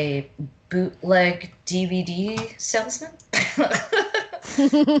was a bootleg DVD salesman.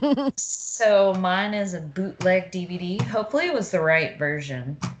 So mine is a bootleg DVD. Hopefully it was the right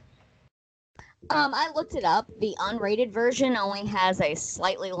version. I looked it up. The unrated version only has a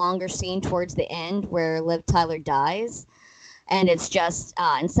slightly longer scene towards the end where Liv Tyler dies. And it's just,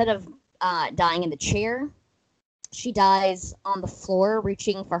 instead of dying in the chair, she dies on the floor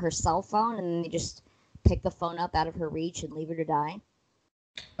reaching for her cell phone, and then they just pick the phone up out of her reach and leave her to die.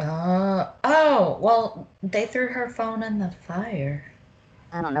 Oh, well, they threw her phone in the fire.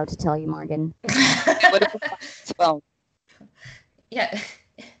 I don't know what to tell you, Morgan. What if his phone? Yeah.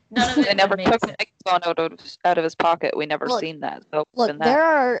 None of it They never makes took sense. Nick's phone out of his pocket. We never seen that. So Look, there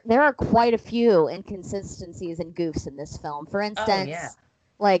are quite a few inconsistencies and goofs in this film. For instance,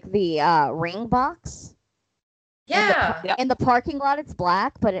 like the ring box. Yeah. Yeah. In the parking lot, it's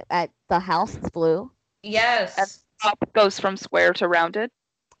black, but at the house, it's blue. Yes. Top goes from square to rounded.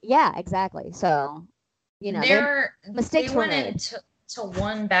 Yeah, exactly. So, mistakes they were went made. into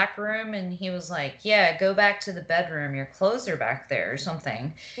one back room and he was like, yeah, go back to the bedroom. Your clothes are back there or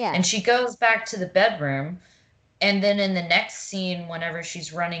something. Yeah. And she goes back to the bedroom. And then in the next scene, whenever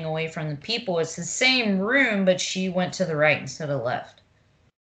she's running away from the people, it's the same room, but she went to the right instead of left.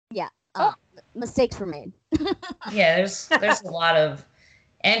 Yeah. Mistakes were made. Yeah, there's a lot of.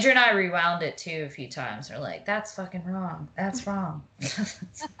 Andrew and I rewound it too a few times. We're like, that's fucking wrong. That's wrong.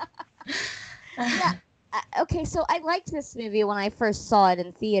 Yeah. Okay, so I liked this movie when I first saw it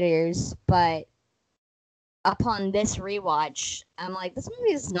in theaters, but upon this rewatch, I'm like, this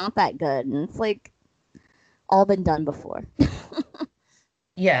movie is not that good, and it's like all been done before.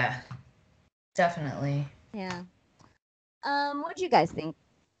 Yeah, definitely. Yeah. What do you guys think?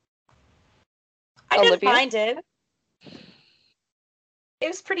 I didn't Olivia? mind it. It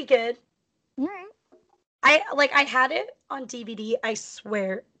was pretty good. All right. I had it on DVD, I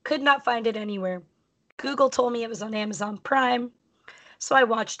swear. Could not find it anywhere. Google told me it was on Amazon Prime, so I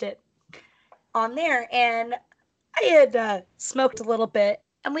watched it on there, and I had smoked a little bit,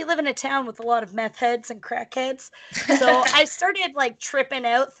 and we live in a town with a lot of meth heads and crackheads, so I started like tripping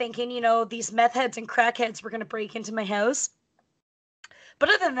out thinking, these meth heads and crackheads were going to break into my house. But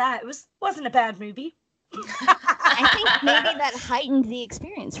other than that, it wasn't a bad movie. I think maybe that heightened the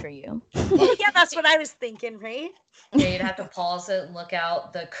experience for you. Well, yeah, that's what I was thinking, right? Yeah, you'd have to pause it and look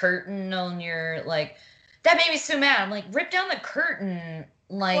out the curtain on your, like, that made me so mad. I'm like, rip down the curtain.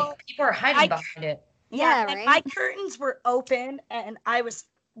 Like, Well, people are hiding behind it. Yeah, and right? my curtains were open, and I was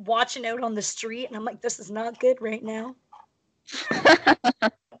watching out on the street, and I'm like, this is not good right now.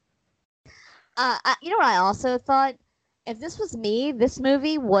 You know what I also thought? If this was me, this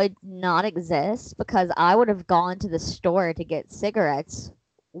movie would not exist because I would have gone to the store to get cigarettes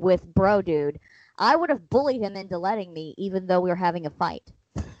with bro dude. I would have bullied him into letting me, even though we were having a fight.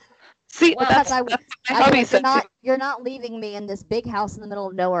 See, Well, that's I my was hubby like, said too. you're not leaving me in this big house in the middle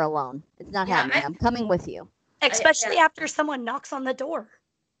of nowhere alone. It's not Yeah, happening. I'm coming with you. Especially after someone knocks on the door.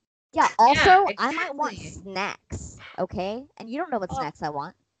 Yeah, also, Yeah, I might want exactly. snacks, okay? And you don't know what Oh. snacks I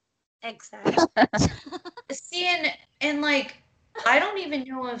want. Exactly. See, and like, I don't even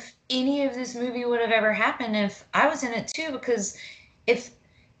know if any of this movie would have ever happened if I was in it too, because if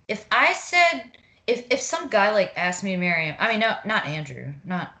I said, if some guy like asked me to marry him, I mean, no, not Andrew,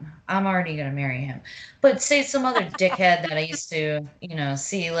 I'm already gonna marry him, but say some other dickhead that I used to,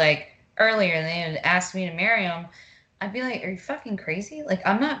 see like earlier, and they would ask me to marry him, I'd be like, are you fucking crazy? Like,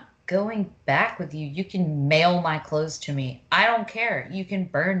 I'm not going back with you. You can mail my clothes to me. I don't care. You can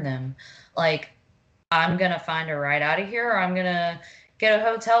burn them. Like, I'm gonna find a ride out of here, or I'm gonna get a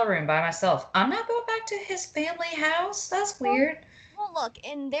hotel room by myself. I'm not going back to his family house. That's weird. Well, look,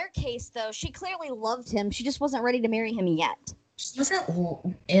 in their case, though, she clearly loved him. She just wasn't ready to marry him yet. She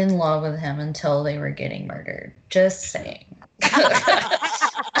wasn't in love with him until they were getting murdered. Just saying.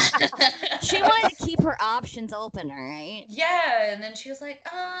 She wanted to keep her options open, right? Yeah, and then she was like,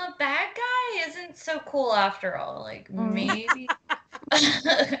 bad guy isn't so cool after all. Like, maybe.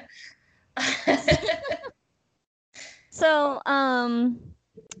 So,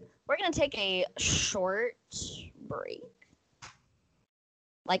 we're gonna take a short break.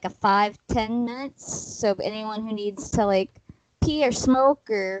 Like a 5-10 minutes. So if anyone who needs to like pee or smoke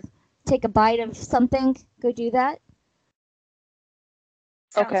or take a bite of something, go do that.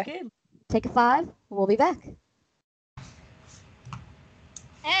 Sounds Okay. good. Take a 5. We'll be back.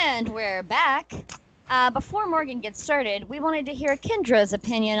 And we're back. Before Morgan gets started, we wanted to hear Kendra's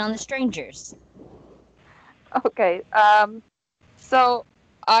opinion on The Strangers. Okay. So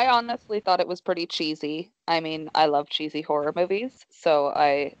I honestly thought it was pretty cheesy. I mean, I love cheesy horror movies, so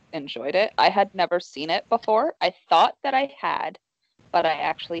I enjoyed it. I had never seen it before. I thought that I had, but I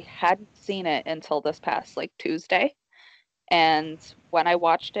actually hadn't seen it until this past like Tuesday. And when I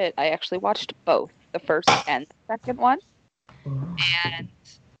watched it, I actually watched both, the first and the second one. And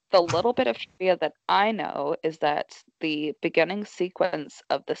the little bit of trivia that I know is that the beginning sequence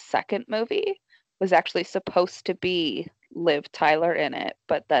of the second movie was actually supposed to be Liv Tyler in it,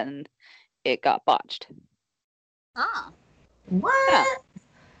 but then it got botched. Ah. What?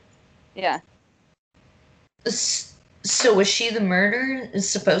 Yeah. So was she the murderer? Is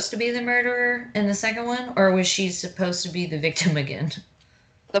supposed to be the murderer in the second one, or was she supposed to be the victim again?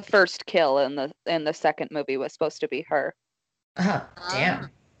 The first kill in the second movie was supposed to be her. Oh, damn.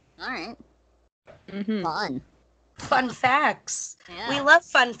 All right. Mm-hmm. Fun. Fun facts. Yeah. We love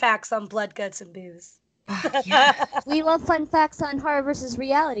fun facts on Blood, Guts, and Booze. Oh, yeah. We love fun facts on horror versus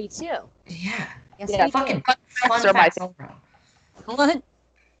reality too. Yeah. Yes, Yeah, we Fucking do. fun are my facts all around. What?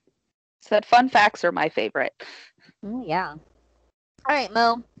 Said fun facts are my favorite. Oh, yeah. All right,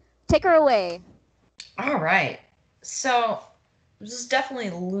 Mo, take her away. All right. So this is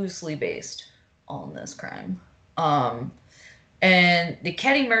definitely loosely based on this crime. And the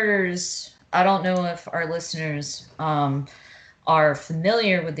Keddie murders, I don't know if our listeners are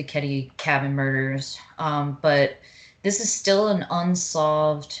familiar with the Keddie cabin murders, but this is still an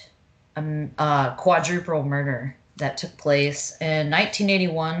unsolved quadruple murder that took place in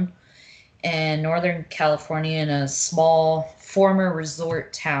 1981 in Northern California in a small former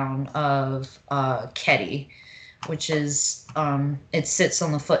resort town of Keddie, which is it sits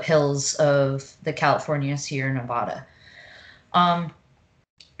on the foothills of the California Sierra Nevada.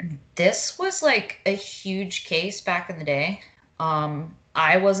 This was like a huge case back in the day.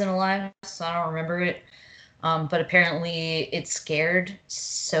 I wasn't alive, so I don't remember it. But apparently it scared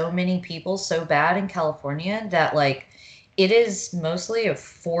so many people so bad in California that like it is mostly a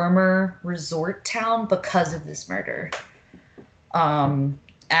former resort town because of this murder.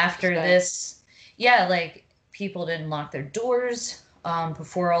 After this, yeah, like people didn't lock their doors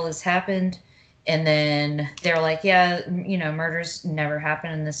before all this happened. And then they're like, yeah, you know, murders never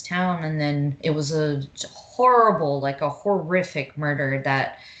happen in this town. And then it was a horrible, like a horrific murder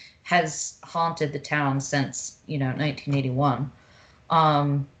that has haunted the town since, 1981.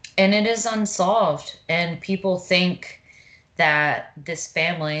 And it is unsolved. And people think that this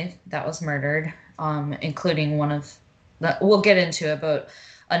family that was murdered, including one of the, we'll get into it, but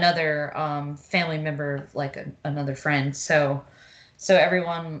another family member, like another friend. So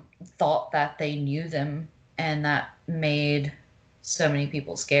everyone thought that they knew them, and that made so many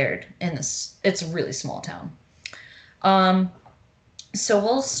people scared. And it's a really small town. So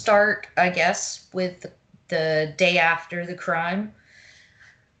we'll start, I guess, with the day after the crime.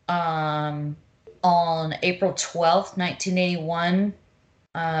 On April 12th, 1981,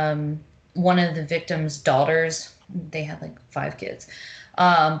 one of the victim's daughters, they had like 5 kids,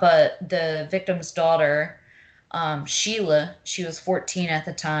 but the victim's daughter, Sheila, she was 14 at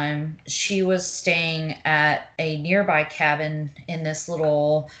the time. She was staying at a nearby cabin in this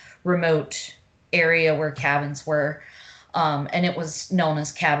little remote area where cabins were, and it was known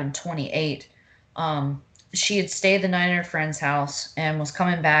as Cabin 28. She had stayed the night at her friend's house and was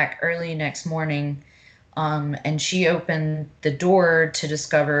coming back early next morning, and she opened the door to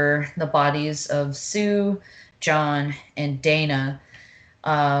discover the bodies of Sue, John, and Dana,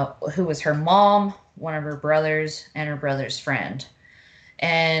 who was her mom, one of her brothers, and her brother's friend.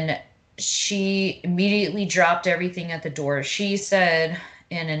 And she immediately dropped everything at the door. She said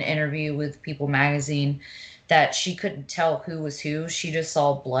in an interview with People magazine that she couldn't tell who was who. She just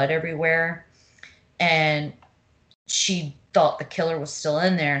saw blood everywhere. And she thought the killer was still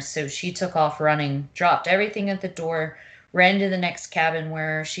in there. So she took off running, dropped everything at the door, ran to the next cabin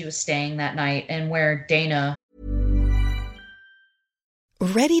where she was staying that night and where Dana.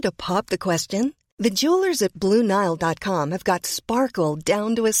 Ready to pop the question? The jewelers at BlueNile.com have got sparkle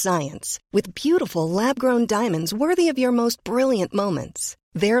down to a science with beautiful lab-grown diamonds worthy of your most brilliant moments.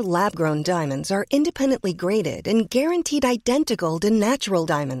 Their lab-grown diamonds are independently graded and guaranteed identical to natural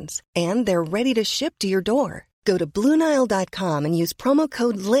diamonds, and they're ready to ship to your door. Go to BlueNile.com and use promo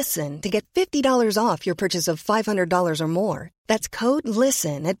code LISTEN to get $50 off your purchase of $500 or more. That's code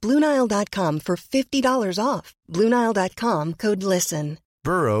LISTEN at BlueNile.com for $50 off. BlueNile.com, code LISTEN.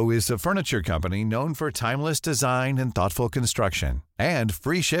 Burrow is a furniture company known for timeless design and thoughtful construction, and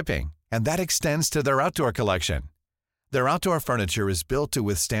free shipping, and that extends to their outdoor collection. Their outdoor furniture is built to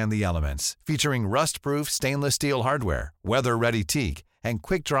withstand the elements, featuring rust-proof stainless steel hardware, weather-ready teak, and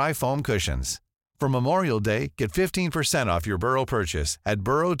quick-dry foam cushions. For Memorial Day, get 15% off your Burrow purchase at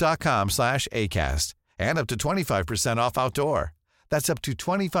burrow.com/ACAST and up to 25% off outdoor. That's up to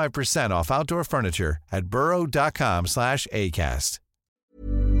 25% off outdoor furniture at burrow.com/ACAST.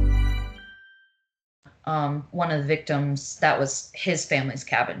 One of the victims, that was his family's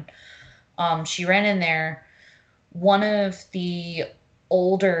cabin. She ran in there. One of the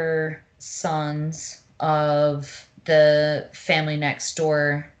older sons of the family next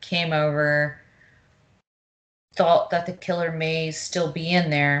door came over, thought that the killer may still be in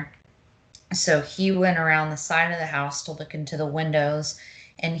there. So he went around the side of the house to look into the windows,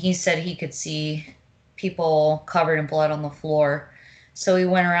 and he said he could see people covered in blood on the floor. So he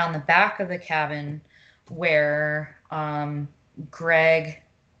went around the back of the cabin where Greg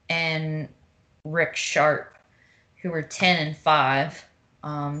and Rick Sharp, who were 10 and 5,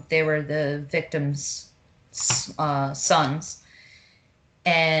 they were the victims' sons,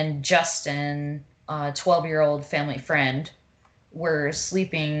 and Justin, 12-year-old family friend were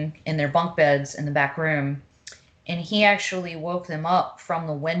sleeping in their bunk beds in the back room. And he actually woke them up from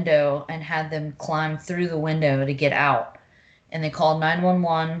the window and had them climb through the window to get out. And they called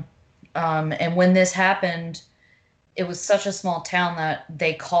 911. And when this happened, it was such a small town that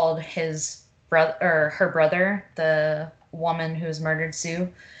they called his brother, or her brother, the woman who was murdered, Sue.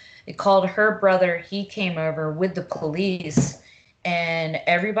 They called her brother. He came over with the police, and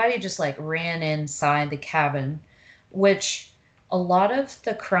everybody just like ran inside the cabin, which a lot of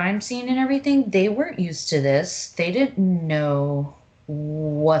the crime scene and everything, they weren't used to this. They didn't know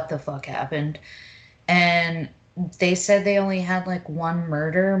what the fuck happened. And they said they only had like one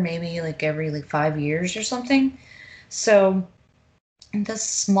murder, maybe like every like 5 years or something. So this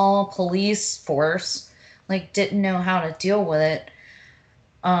small police force like didn't know how to deal with it.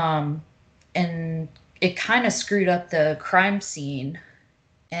 And it kind of screwed up the crime scene.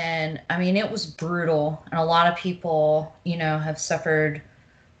 And I mean, it was brutal. And a lot of people, you know, have suffered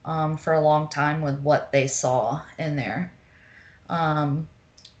for a long time with what they saw in there.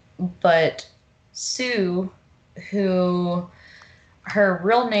 But Sue, who her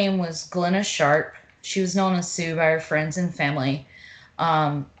real name was Glenna Sharp, she was known as Sue by her friends and family.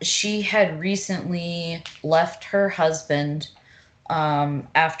 She had recently left her husband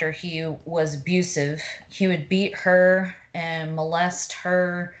after he was abusive. He would beat her and molest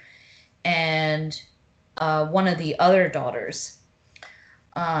her and one of the other daughters.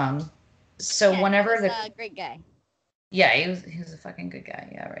 So Yeah, whenever he was a great guy. Yeah, he was a fucking good guy.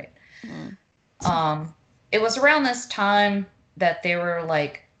 Yeah, right. It was around this time that they were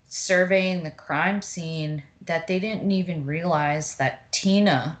like surveying the crime scene that they didn't even realize that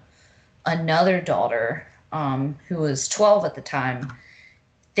Tina, another daughter, who was 12 at the time,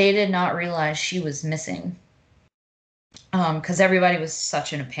 they did not realize she was missing. Because everybody was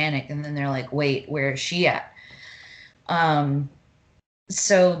such in a panic, and then they're like, wait, where is she at?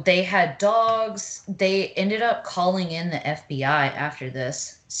 So they had dogs. They ended up calling in the FBI after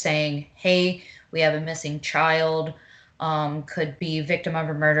this, saying, hey, we have a missing child, could be victim of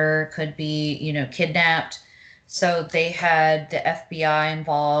a murder, could be, you know, kidnapped. So they had the FBI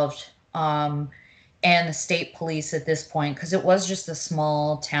involved, and the state police at this point, because it was just a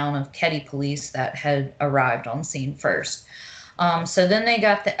small town of Keddie police that had arrived on scene first. So then they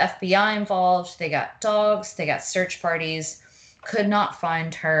got the FBI involved. They got dogs. They got search parties. Could not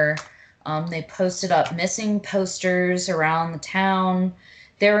find her. They posted up missing posters around the town.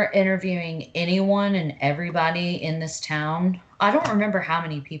 They were interviewing anyone and everybody in this town. I don't remember how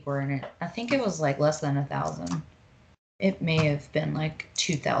many people were in it. I think it was like less than 1,000. It may have been like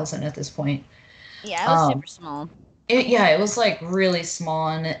 2,000 at this point. Yeah, it was super small. It was like really small,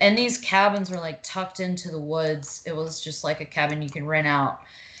 and these cabins were like tucked into the woods. It was just like a cabin you could rent out,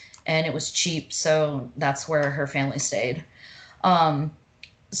 and it was cheap, so that's where her family stayed.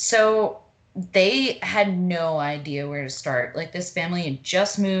 So they had no idea where to start. Like, this family had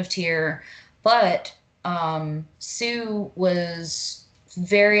just moved here, but Sue was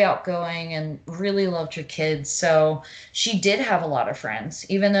very outgoing and really loved her kids. So she did have a lot of friends,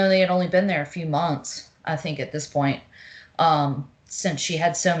 even though they had only been there a few months, I think, at this point, since she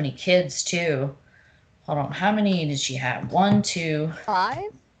had so many kids too. Hold on. How many did she have? 1, 2, 5,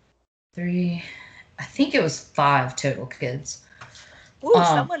 3. I think it was 5 total kids. Ooh,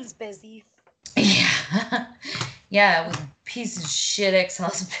 someone's busy. Yeah. Yeah, it was a piece of shit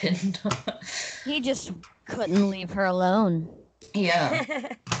ex-husband. He just couldn't leave her alone.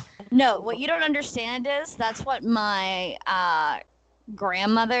 Yeah. No, what you don't understand is that's what my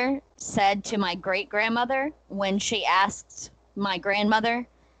grandmother said to my great-grandmother when she asked my grandmother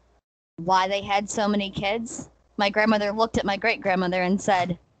why they had so many kids. My grandmother looked at my great-grandmother and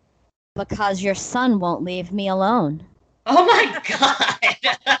said, because your son won't leave me alone. Oh my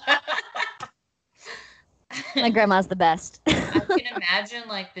God. My grandma's the best. I can imagine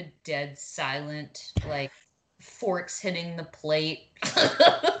like the dead silent, like forks hitting the plate.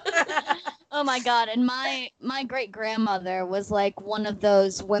 Oh my God. And my great grandmother was like one of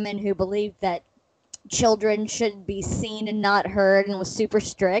those women who believed that children should be seen and not heard, and was super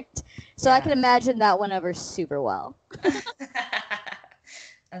strict. So yeah. I can imagine that went over super well.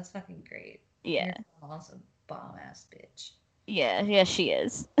 That's fucking great. Yeah. You're an awesome bomb ass bitch. Yeah, she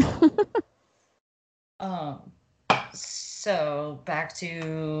is. So back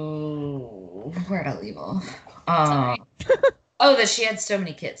to where did I leave off? Oh, that she had so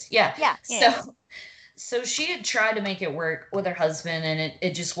many kids. Yeah. So she had tried to make it work with her husband, and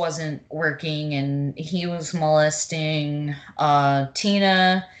it just wasn't working, and he was molesting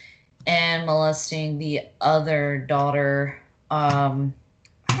Tina and molesting the other daughter. I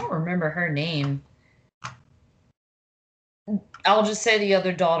don't remember her name. I'll just say the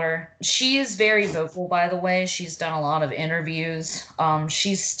other daughter. She is very vocal, by the way. She's done a lot of interviews.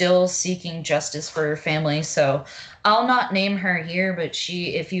 She's still seeking justice for her family, so I'll not name her here, but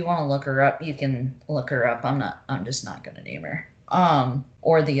if you want to look her up, you can look her up. I'm just not gonna name her.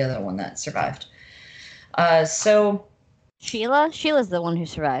 Or the other one that survived. So Sheila's the one who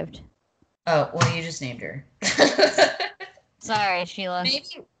survived. Oh, well, you just named her. Sorry, Sheila.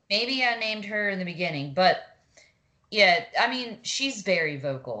 Maybe I named her in the beginning, but yeah, I mean, she's very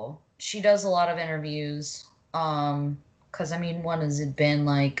vocal. She does a lot of interviews. Because I mean, what has it been,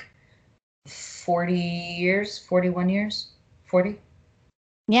 like 40 years, 41 years, 40?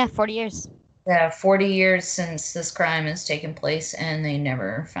 Yeah, 40 years. Yeah, 40 years since this crime has taken place, and they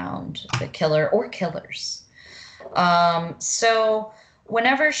never found the killer or killers. So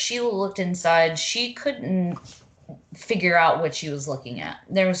whenever Sheila looked inside, she couldn't figure out what she was looking at.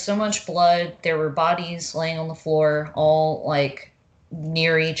 There was so much blood. There were bodies laying on the floor, all like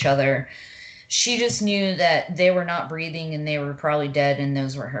near each other. She just knew that they were not breathing and they were probably dead, and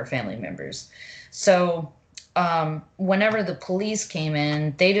those were her family members. So whenever the police came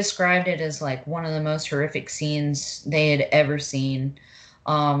in, they described it as like one of the most horrific scenes they had ever seen.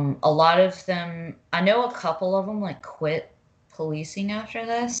 A lot of them, I know a couple of them like quit policing after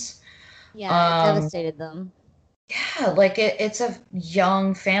this. Yeah, it devastated them. Yeah, like it's a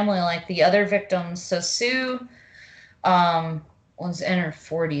young family, like the other victims. So Sue was in her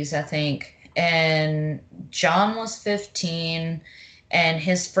 40s, I think, and John was 15, and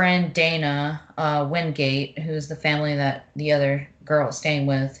his friend Dana Wingate, who's the family that the other girl was staying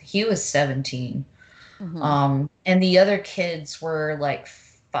with, he was 17. Mm-hmm. And the other kids were like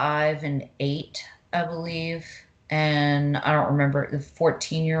 5 and 8, I believe, and I don't remember the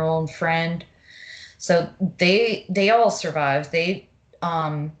 14-year-old friend. So they all survived. They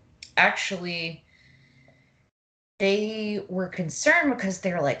actually they were concerned because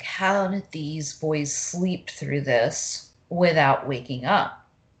they were like, how did these boys sleep through this without waking up?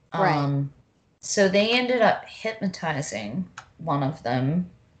 Right. So they ended up hypnotizing one of them,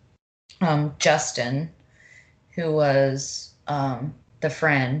 Justin, who was the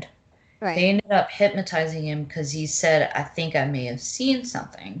friend. Right. They ended up hypnotizing him because he said, I think I may have seen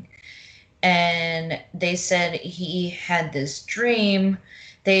something. And they said he had this dream.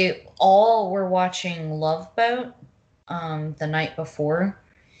 They all were watching Love Boat the night before.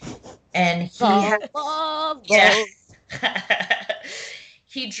 And he had Love Boat.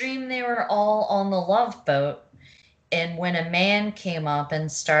 He dreamed they were all on the Love Boat. And when a man came up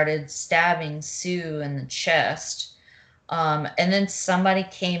and started stabbing Sue in the chest, and then somebody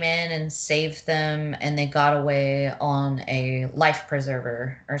came in and saved them, and they got away on a life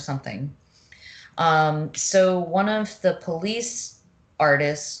preserver or something. So one of the police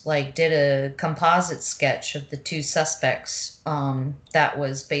artists like did a composite sketch of the two suspects that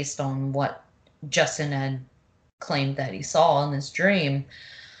was based on what Justin had claimed that he saw in this dream.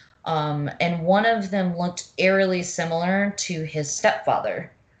 And one of them looked eerily similar to his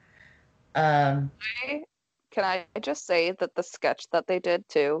stepfather. Can I just say that the sketch that they did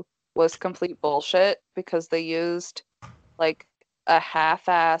too was complete bullshit because they used like a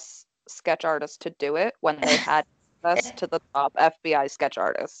half-ass sketch artist to do it when they had access to the top FBI sketch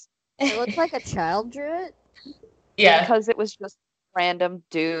artists. It looked like a child drew it. Yeah. Because it was just a random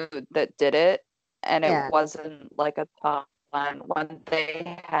dude that did it, and Yeah. it wasn't like a top line when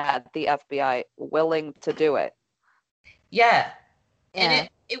they had the FBI willing to do it. Yeah. Yeah. And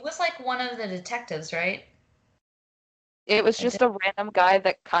it was like one of the detectives, right? It was just a random guy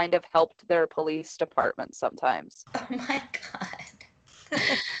that kind of helped their police department sometimes. Oh my god.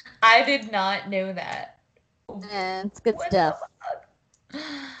 I did not know that. Yeah, it's good stuff.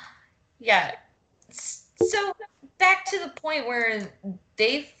 Yeah. So back to the point where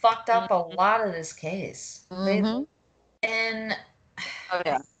they fucked up a lot of this case. Mm-hmm. And Oh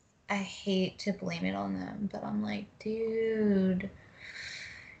yeah. I hate to blame it on them, but I'm like, dude,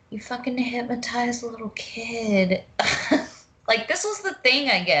 you fucking hypnotized a little kid. Like, this was the thing,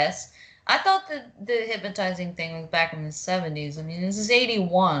 I guess. I thought the hypnotizing thing was back in the 70s. I mean, this is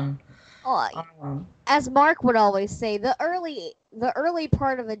 81. As Mark would always say, the early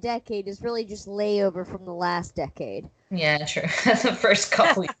part of a decade is really just layover from the last decade. Yeah, true. The first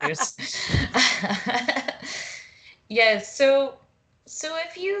couple years. Yeah, so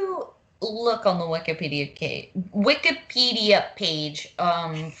if you look on the Wikipedia page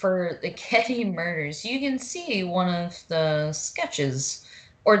for the Keddie murders, you can see one of the sketches,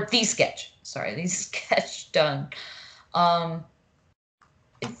 or the sketch done.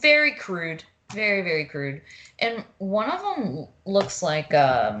 Very crude, very, very crude. And one of them looks like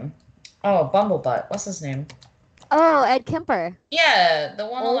Bumblebutt. What's his name? Oh, Ed Kemper. Yeah, the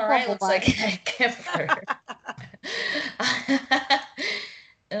one on the Oh, right looks boy. like Ed Kemper.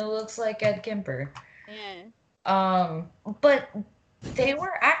 It looks like Ed Kemper. Yeah. But they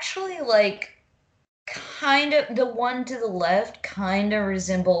were actually like kind of, the one to the left kind of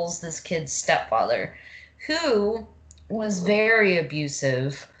resembles this kid's stepfather, who was very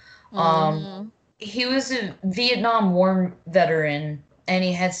abusive. Mhm. He was a Vietnam War veteran and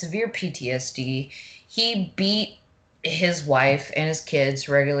he had severe PTSD. He beat his wife and his kids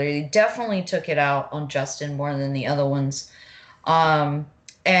regularly. Definitely took it out on Justin more than the other ones.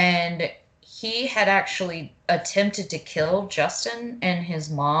 And he had actually attempted to kill Justin and his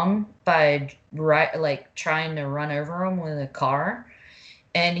mom by like trying to run over him with a car.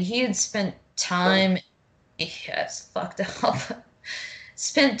 And he had spent time, yeah, it's fucked up.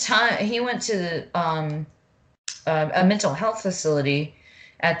 Spent time, he went to a mental health facility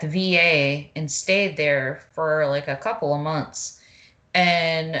at the VA and stayed there for like a couple of months.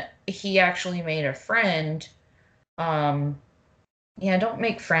 And he actually made a friend. Yeah, don't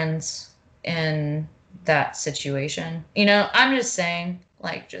make friends in that situation. You know, I'm just saying,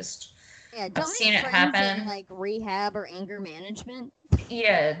 like, just Yeah, I've don't seen make it friends happen. in like rehab or anger management.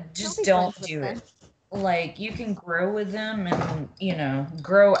 Yeah, Don't just be don't friends with do them. it. Like, you can grow with them and, you know,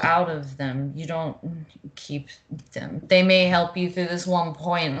 grow out of them. You don't keep them. They may help you through this one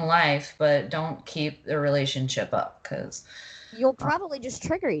point in life, but don't keep the relationship up because, You'll probably just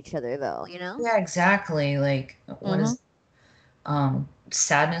trigger each other, though. You know. yeah, exactly. Like, what Mhm. is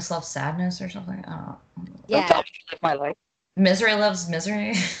sadness loves sadness or something? I don't know. Don't tell Yeah. me to live my life. Misery loves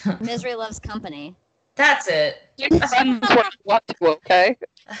misery. Misery loves company. That's it. Make friends when you want to, okay?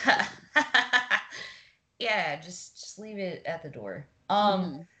 Yeah, just leave it at the door.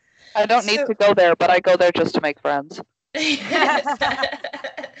 Mhm. I don't need So to go there, but I go there just to make friends. How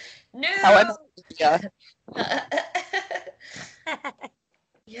I no. yeah.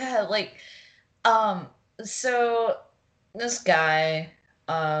 Yeah, like so this guy,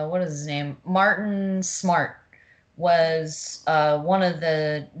 what is his name? Martin Smart was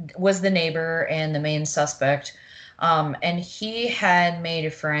was the neighbor and the main suspect. And he had made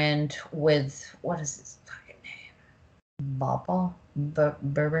a friend with, what is his fucking name? Baba?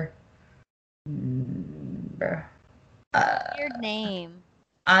 Berber? Weird name.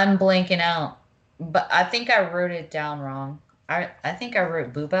 I'm blanking out, but I think I wrote it down wrong. I think I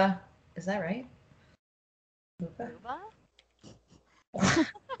wrote Booba. Is that right? Booba?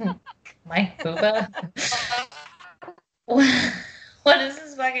 Booba? Mike Booba? What is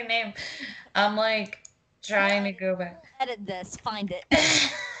his fucking name? I'm like trying to go back. We'll edit this. Find it.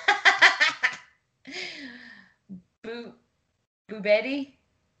 Boo Boobetti?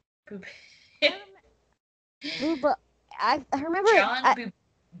 Boob Booba. I remember. John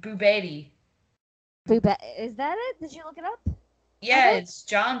Boobetti. Booba. Is that it? Did you look it up? Yeah, it's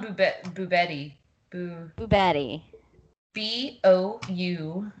John Boobetti. Boobatti. Bou,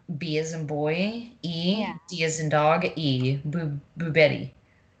 B as in boy, Yeah. D as in dog, Boobetti.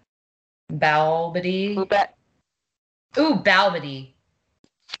 Balbity. Boobette. Ooh, Balbity.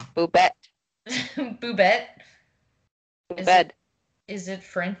 Boobette. Boobette. Boobette. Is it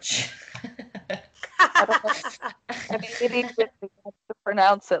French? I don't know. I mean, it needs to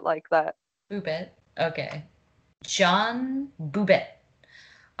pronounce it like that. Boobette. Okay. John Boobette.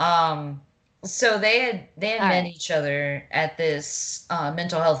 So they had met each other at this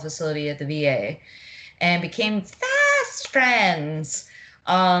mental health facility at the VA and became fast friends.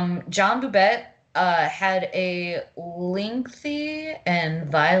 John Boubet had a lengthy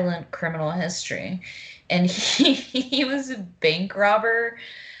and violent criminal history, and he was a bank robber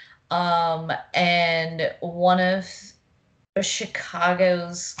and one of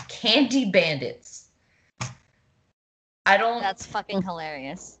Chicago's candy bandits. That's fucking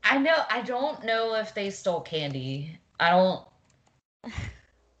hilarious. I know. I don't know if they stole candy. I don't.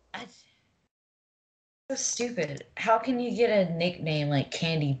 So stupid. How can you get a nickname like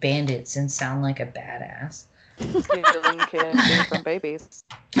Candy Bandits and sound like a badass? Stealing candy from babies.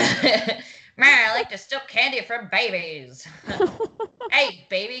 Man, I like to steal candy from babies. Hey,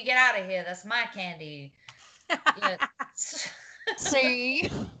 baby, get out of here. That's my candy. Yeah. See?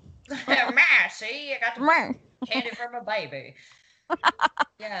 Man, see, I got the candy from a baby.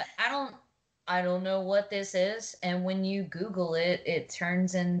 Yeah, I don't know what this is, and when you Google it, it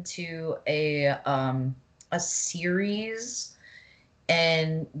turns into a series,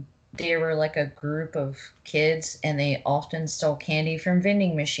 and they were like a group of kids, and they often stole candy from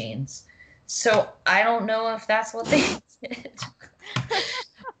vending machines. So I don't know if that's what they did,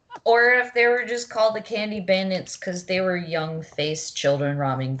 or if they were just called the Candy Bandits because they were young-faced children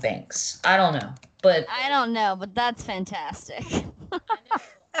robbing banks. I don't know. But I don't know, but that's fantastic.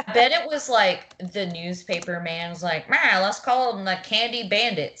 I bet it was like the newspaper man was like, man, let's call them the Candy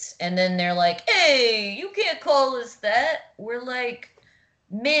Bandits. And then they're like, hey, you can't call us that. We're like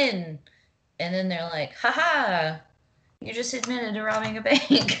men. And then they're like, haha, you just admitted to robbing a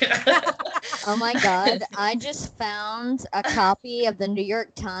bank. Oh my God. I just found a copy of the New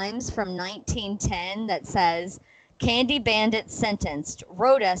York Times from 1910 that says, Candy Bandit sentenced.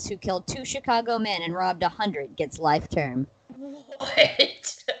 Rodas, who killed 2 Chicago men and robbed 100, gets life term.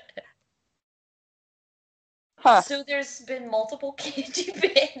 What? Huh. So there's been multiple Candy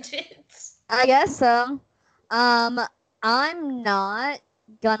Bandits. I guess so. I'm not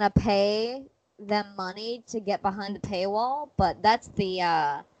gonna pay them money to get behind the paywall, but that's the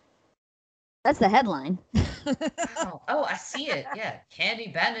headline. Oh, I see it. Yeah, Candy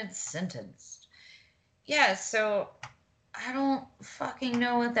Bandit sentenced. Yeah, so I don't fucking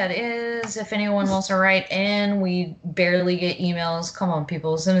know what that is. If anyone wants to write in, we barely get emails. Come on,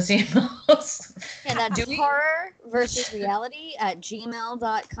 people, send us emails. Yeah, that's horror versus reality at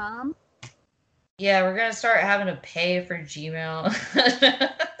gmail.com. Yeah, we're gonna start having to pay for Gmail.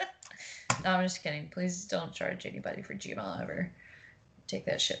 No, I'm just kidding. Please don't charge anybody for Gmail ever. Take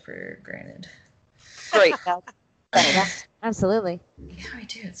that shit for granted. Great. Yeah, absolutely. Yeah, we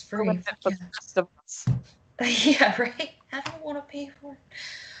do. It's free. Yeah. Yeah, right? I don't want to pay for it.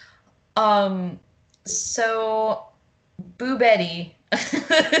 So Boobette,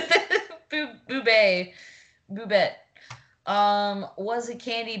 was a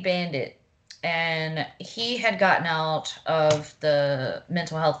candy bandit, and he had gotten out of the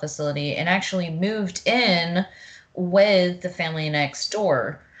mental health facility and actually moved in with the family next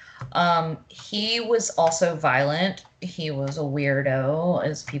door. He was also violent. He was a weirdo,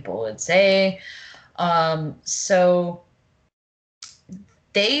 as people would say. So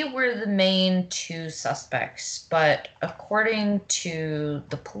they were the main 2 suspects, but according to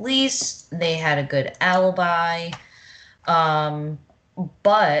the police, they had a good alibi.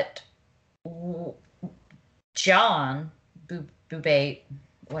 But John Boobate,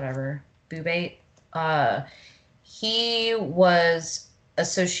 he was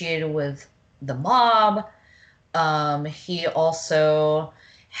associated with the mob. He also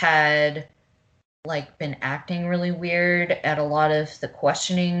had been acting really weird at a lot of the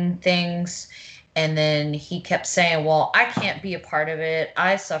questioning things. And then he kept saying, well, I can't be a part of it.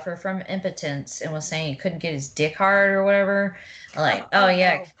 I suffer from impotence, and was saying he couldn't get his dick hard or whatever. Yeah,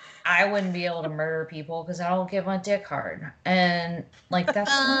 no. I wouldn't be able to murder people because I don't get my dick hard. And that's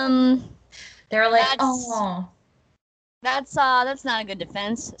they were like, that's not a good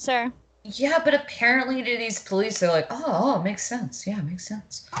defense, sir. Yeah, but apparently to these police, they're like, oh, it makes sense. Yeah, it makes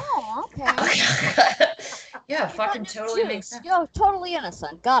sense. Oh, okay. Yeah, fucking totally makes sense. You're totally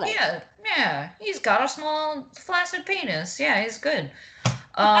innocent. Got it. Yeah. He's got a small flaccid penis. Yeah, he's good.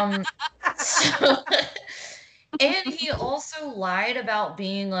 And he also lied about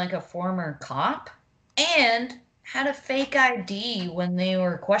being a former cop and had a fake ID when they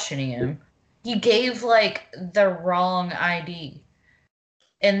were questioning him. He gave the wrong ID.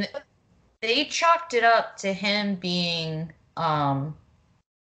 And they chalked it up to him being a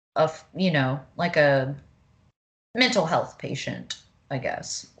mental health patient, I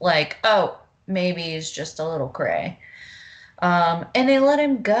guess. Maybe he's just a little cray. And they let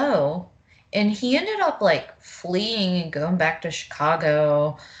him go. And he ended up fleeing and going back to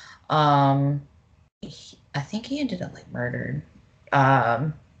Chicago. I think he ended up murdered.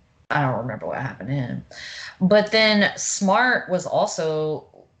 I don't remember what happened to him. But then Smart was also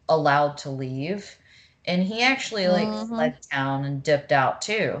allowed to leave, and he actually fled town and dipped out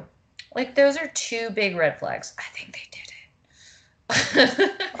too. Those are 2 big red flags. I think they did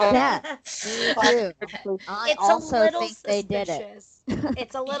it. Yeah, me too. I also think they did it.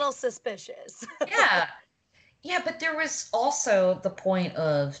 It's a little suspicious. Yeah, but there was also the point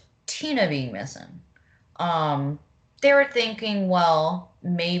of Tina being missing. They were thinking, well,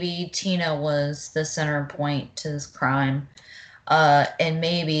 maybe Tina was the center point to this crime. And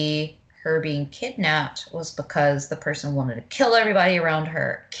maybe her being kidnapped was because the person wanted to kill everybody around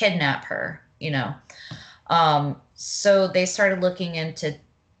her, kidnap her, So they started looking into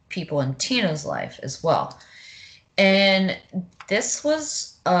people in Tina's life as well. And this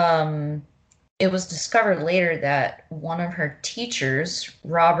was, it was discovered later that one of her teachers,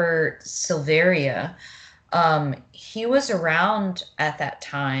 Robert Silveria, he was around at that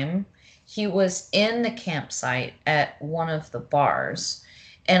time. He was in the campsite at one of the bars,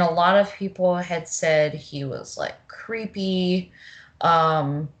 and a lot of people had said he was creepy.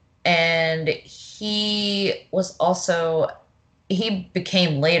 And he was also, he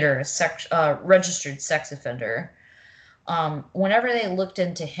became later a registered sex offender. Whenever they looked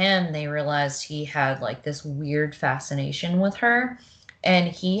into him, they realized he had like this weird fascination with her, and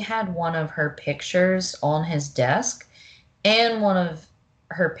he had one of her pictures on his desk and one of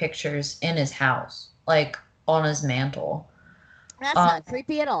her pictures in his house, like on his mantle. That's not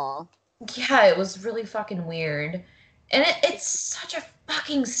creepy at all. Yeah, it was really fucking weird. And it's such a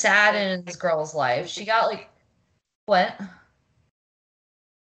fucking sad in this girl's life. She got like, what?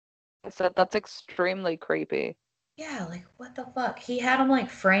 I said that's extremely creepy. Yeah, like what the fuck? He had him like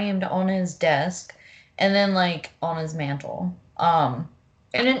framed on his desk and then like on his mantle. And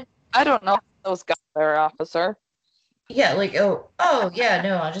it, I don't know how those got there, officer. yeah, like oh yeah,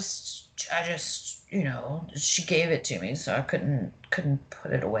 no, I just you know, she gave it to me, so I couldn't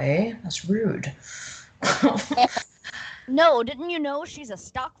put it away. That's rude. No, didn't you know she's a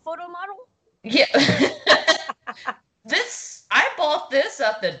stock photo model? Yeah. I bought this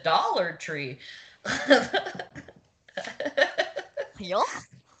at the Dollar Tree. Yuck.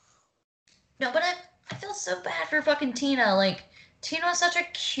 No, but I feel so bad for fucking Tina. Like, Tina was such a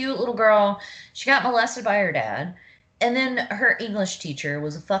cute little girl. She got molested by her dad. And then her English teacher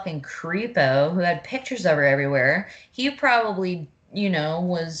was a fucking creepo who had pictures of her everywhere. He probably, you know,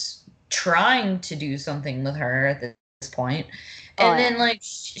 was trying to do something with her at this point. And then, like,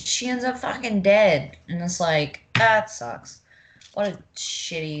 she ends up fucking dead. And it's like, that sucks. What a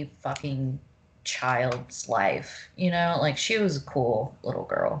shitty fucking child's life. You know? Like, she was a cool little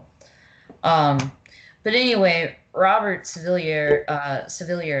girl. But anyway, Robert Silveria,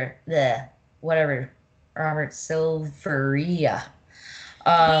 Robert Silveria.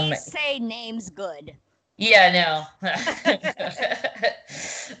 We say names good. Yeah, no.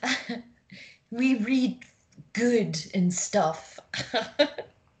 We read good and stuff.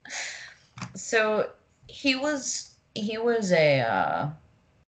 So he was a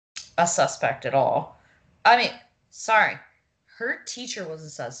suspect at all. I mean, sorry. Her teacher was a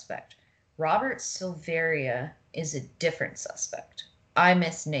suspect. Robert Silveria is a different suspect. I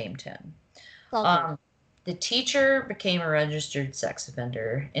misnamed him. The teacher became a registered sex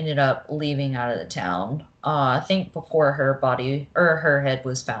offender, ended up leaving out of the town, I think before her body or her head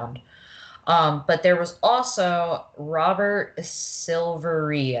was found. But there was also Robert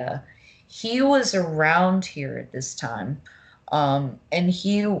Silveria. He was around here at this time, and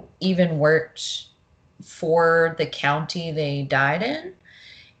he even worked for the county they died in.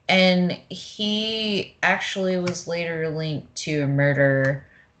 And he actually was later linked to a murder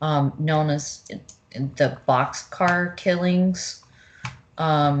known as the boxcar killings.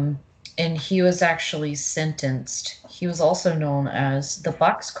 And he was actually sentenced. He was also known as the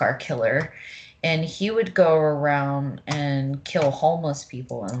boxcar killer. And he would go around and kill homeless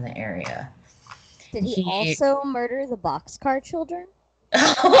people in the area. Did he also murder the boxcar children?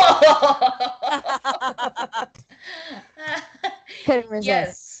 Couldn't resist.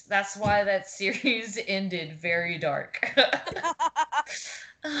 Yes, that's why that series ended very dark.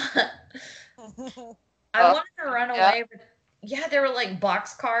 I wanted to run away, but yeah, there were like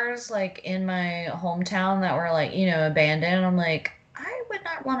boxcars like in my hometown that were like, you know, abandoned. I'm like, I would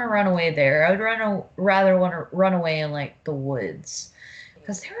not want to run away there. I would rather want to run away in like the woods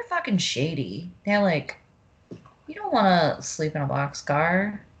because they were fucking shady. They're like, you don't want to sleep in a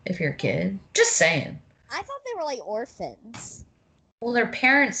boxcar if you're a kid. Just saying. I thought they were like orphans. Well, their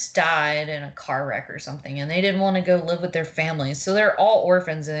parents died in a car wreck or something, and they didn't want to go live with their families. So they're all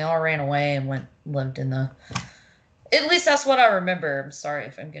orphans, and they all ran away and lived in the... At least that's what I remember. I'm sorry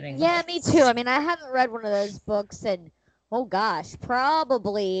if I'm getting... Yeah, me too. I mean, I haven't read one of those books in, oh gosh,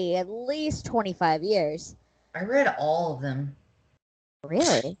 probably at least 25 years. I read all of them.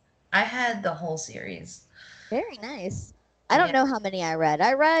 Really? I had the whole series. Very nice. I don't know how many I read.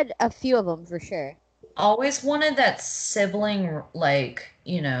 I read a few of them for sure. Always wanted that sibling, like,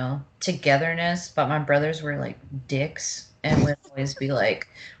 you know, togetherness, but my brothers were like dicks and would always be like,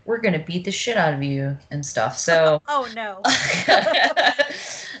 we're gonna beat the shit out of you and stuff. So oh no.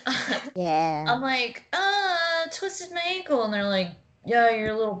 Yeah. I'm like, twisted my ankle, and they're like, yeah,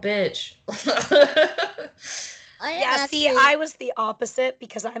 you're a little bitch. See, I was the opposite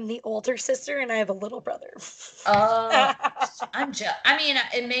because I'm the older sister and I have a little brother. I mean,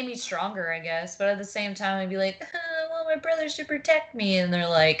 it made me stronger, I guess, but at the same time, I'd be like, well, my brother should protect me, and they're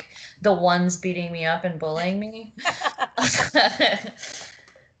like the ones beating me up and bullying me.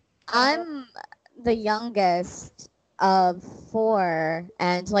 I'm the youngest of 4,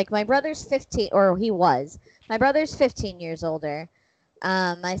 and like my brother's 15, or he was. My brother's 15 years older.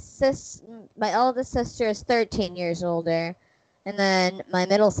 My eldest sister is 13 years older, and then my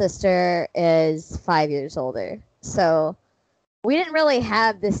middle sister is 5 years older. So We didn't really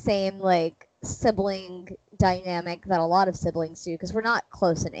have the same like sibling dynamic that a lot of siblings do because we're not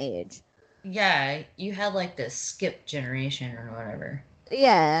close in age. Yeah, you had like this skip generation or whatever.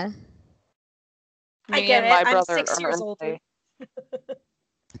 Yeah. I Me get and it. my I'm brother 6 years are older. early.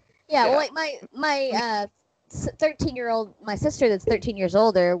 Yeah, well, Yeah. like my 13-year-old, my sister that's 13 years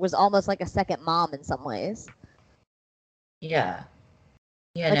older was almost like a second mom in some ways. Yeah.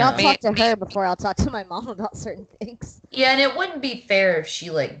 Yeah, Like no. I'll talk to her before I'll talk to my mom about certain things. Yeah, and it wouldn't be fair if she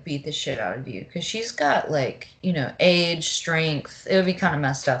like beat the shit out of you because she's got like, age, strength. It would be kind of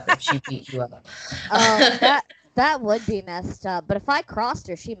messed up if she beat you up. Oh, that would be messed up. But if I crossed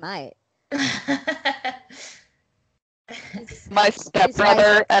her, she might. My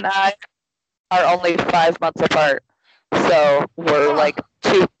stepbrother and I are only 5 months apart, so we're like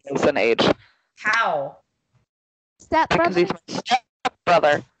 2 years in age. How? Because he's Stepbrother? my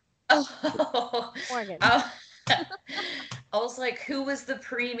stepbrother. Oh, Morgan. I was like, who was the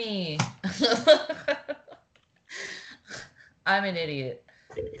preemie? I'm an idiot.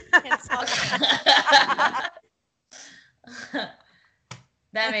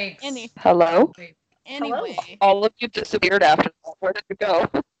 That makes Hello? Anyway. All of you disappeared after that. Where did you go?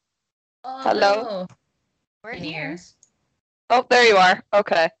 Oh, Hello? no. We're In here. ears. Oh, there you are.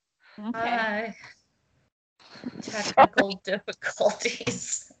 Okay. Okay. Hi. Technical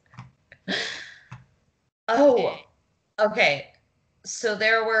difficulties. Oh, okay. So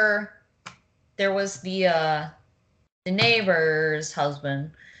there was the neighbor's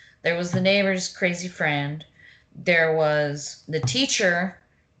husband. There was the neighbor's crazy friend. There was the teacher.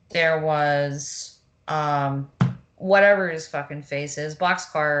 There was whatever his fucking face is,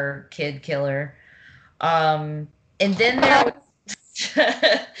 boxcar kid killer. And then there was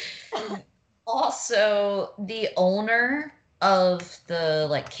also the owner of the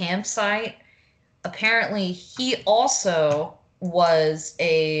like campsite. Apparently, he also was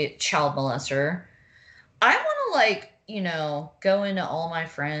a child molester. I want to go into all my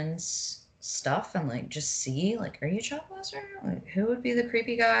friends' stuff and like just see like, are you a child molester? Like, who would be the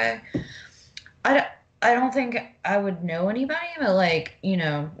creepy guy? I don't think I would know anybody, but like,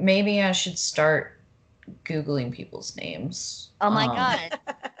 maybe I should start Googling people's names. Oh my God.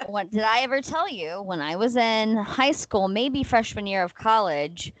 What did I ever tell you? When I was in high school, maybe freshman year of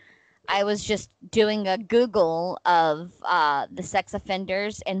college, I was just doing a Google of the sex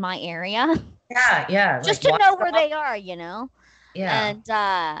offenders in my area. Yeah. Just like, to know where they are, you know? Yeah.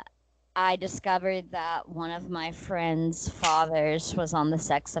 And I discovered that one of my friend's fathers was on the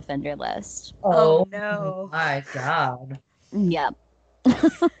sex offender list. Oh, no. My God. Yep.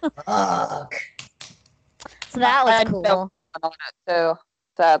 Fuck. So that was I cool. know on it too,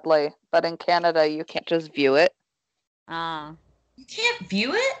 sadly. But in Canada, you can't just view it. You can't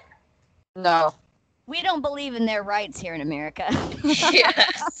view it? No. We don't believe in their rights here in America. Yeah,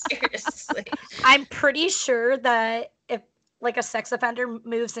 seriously. I'm pretty sure that if like a sex offender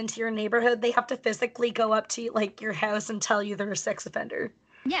moves into your neighborhood, they have to physically go up to like your house and tell you they're a sex offender.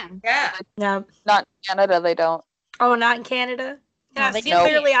 Yeah. Yeah. No. Not in Canada, they don't. Oh, not in Canada? No, Yeah, they see, do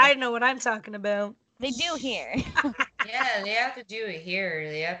clearly here. I know what I'm talking about. They do here. Yeah, they have to do it here.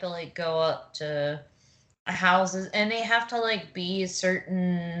 They have to like go up to houses and they have to like be a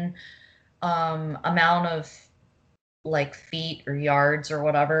certain amount of like feet or yards or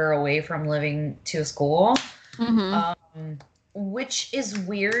whatever away from living to a school. Mm-hmm. Which is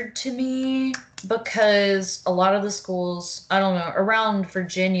weird to me because a lot of the schools, I don't know, around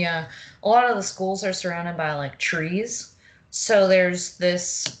Virginia, a lot of the schools are surrounded by like trees. So there's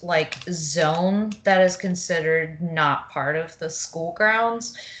this like zone that is considered not part of the school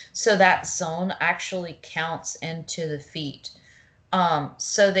grounds. So that zone actually counts into the feet.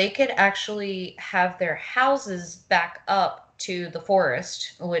 So they could actually have their houses back up to the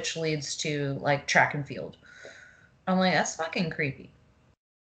forest, which leads to like track and field. I'm like, that's fucking creepy.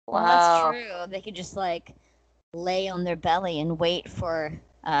 Well, that's true. They could just like lay on their belly and wait for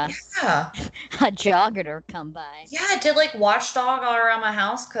Yeah. a jogger to come by. Yeah, I did like watchdog all around my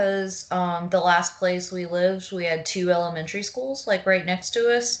house because the last place we lived, we had 2 elementary schools like right next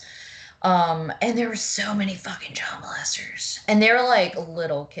to us. And there were so many fucking child molesters. And they were like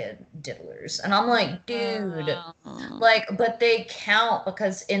little kid diddlers. And I'm like, dude, like, but they count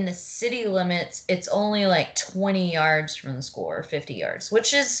because in the city limits, it's only like 20 yards from the school or 50 yards,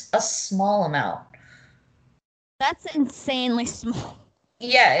 which is a small amount. That's insanely small.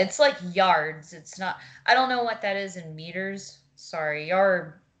 Yeah, it's like yards. It's not, I don't know what that is in meters. Sorry,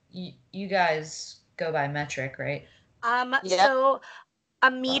 you guys go by metric, right? So a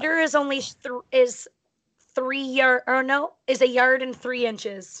meter is only is 3 yard, or no, is a yard and 3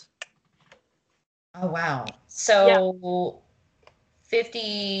 inches. Oh wow. So 50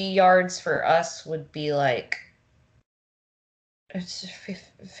 yards for us would be like, it's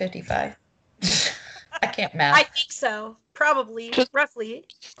 55. I can't math. I think so. Probably. Roughly.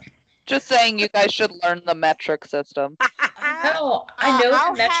 Just saying, you guys should learn the metric system. I know the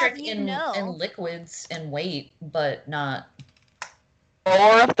I'll metric have you in know. liquids and weight, but not.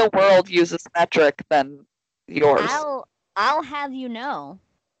 More if the world uses metric than yours. I'll have you know,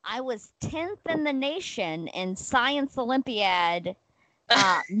 I was 10th in the nation in Science Olympiad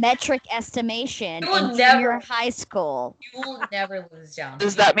metric estimation in junior high school. You will never lose down.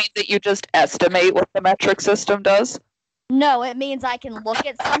 Does that mean that you just estimate what the metric system does? No, it means I can look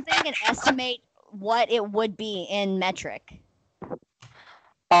at something and estimate what it would be in metric.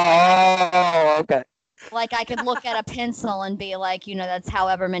 Oh, okay. Like I could look at a pencil and be like, that's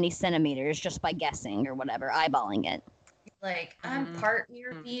however many centimeters just by guessing or whatever, eyeballing it. Like, I'm part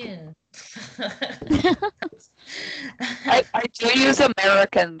European. I do use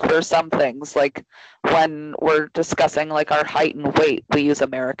American for some things, like when we're discussing like our height and weight, we use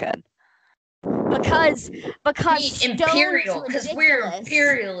American. Because imperial, because we're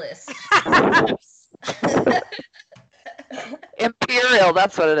imperialists. Imperial,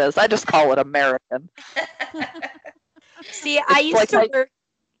 that's what it is. I just call it American. See, I used to work.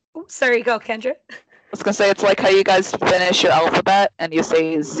 Sorry, go, Kendra. I was gonna say, it's like how you guys finish your alphabet and you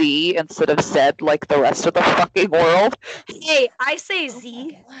say Z instead of Z like the rest of the fucking world. Hey, I say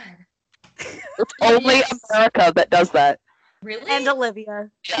Z. It's only America that does that. Really? And Olivia.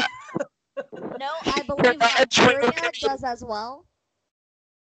 Yeah. No, I believe Liberia does as well.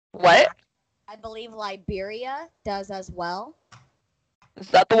 What? I believe Liberia does as well. Is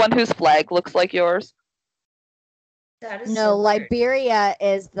that the one whose flag looks like yours? That is No, so weird. Liberia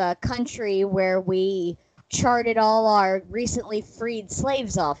is the country where we charted all our recently freed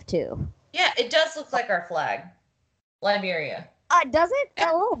slaves off to. Yeah, it does look like our flag. Liberia. Does it?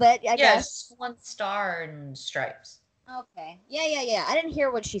 A little bit, I guess. Yes, one star and stripes. Okay. Yeah. I didn't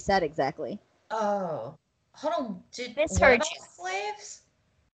hear what she said exactly. Oh. Hold on. Misheard what you. about slaves?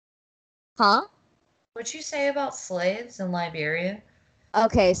 Huh? What'd you say about slaves in Liberia?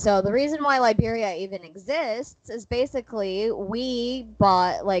 Okay, so the reason why Liberia even exists is basically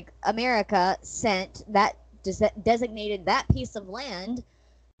America sent that, designated that piece of land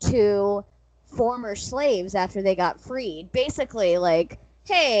to former slaves after they got freed. Basically, like,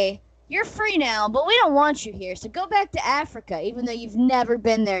 hey, you're free now, but we don't want you here, so go back to Africa, even though you've never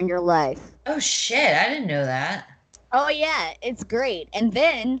been there in your life. Oh, shit, I didn't know that. Oh, yeah, it's great. And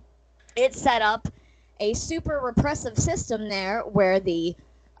then it set up a super repressive system there where the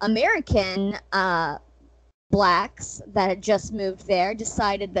American blacks that had just moved there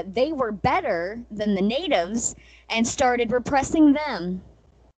decided that they were better than the natives and started repressing them.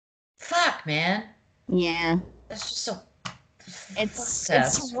 Fuck, man. Yeah. That's just so...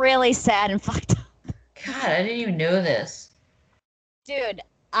 It's really sad and fucked up. God, I didn't even know this. Dude,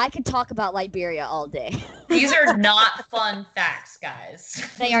 I could talk about Liberia all day. These are not fun facts, guys.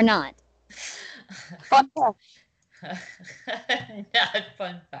 They are not. Fun facts. Not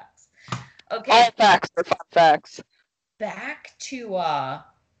fun facts. Okay. All facts are fun facts. Back to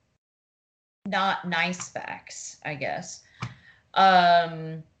not nice facts, I guess.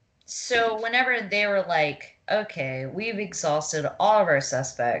 So whenever they were like, okay, we've exhausted all of our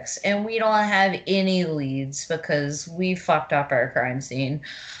suspects and we don't have any leads because we fucked up our crime scene.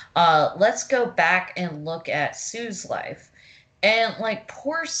 Let's go back and look at Sue's life. And like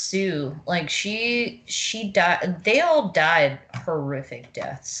poor Sue, like she died. They all died horrific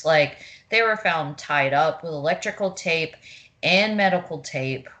deaths. Like they were found tied up with electrical tape and medical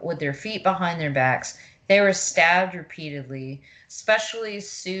tape with their feet behind their backs. They were stabbed repeatedly, especially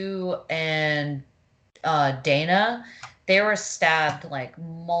Sue and Dana. They were stabbed like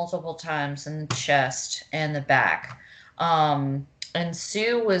multiple times in the chest and the back. And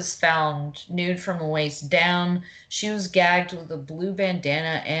Sue was found nude from the waist down. She was gagged with a blue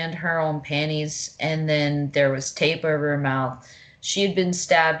bandana and her own panties, and then there was tape over her mouth. She had been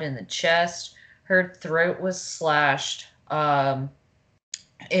stabbed in the chest. Her throat was slashed.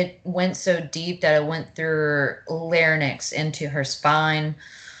 It went so deep that it went through her larynx into her spine.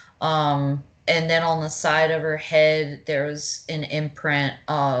 And then on the side of her head, there was an imprint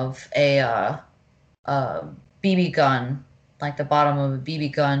of a BB gun, like the bottom of a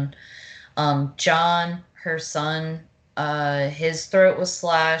BB gun. John, her son, his throat was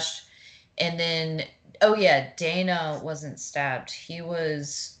slashed. And then, oh yeah, Dana wasn't stabbed. He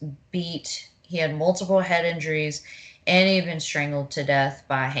was beat. He had multiple head injuries, and he had been strangled to death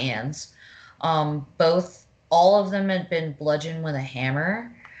by hands. All of them had been bludgeoned with a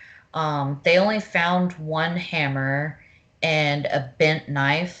hammer. They only found one hammer and a bent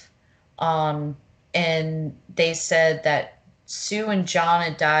knife. And they said that Sue and John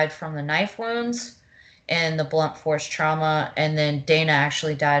had died from the knife wounds and the blunt force trauma, and then Dana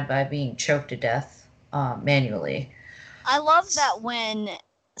actually died by being choked to death manually. I love that when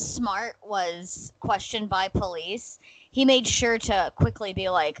Smart was questioned by police, he made sure to quickly be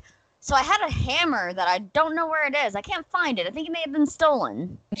like, so I had a hammer that I don't know where it is. I can't find it. I think it may have been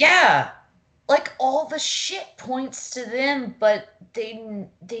stolen. Yeah. Like, all the shit points to them, but they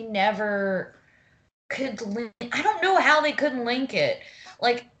never could link. I don't know how they couldn't link it.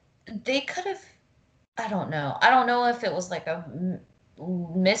 Like, they could have, I don't know. I don't know if it was like a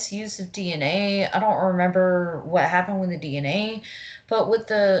misuse of DNA. I don't remember what happened with the DNA, but with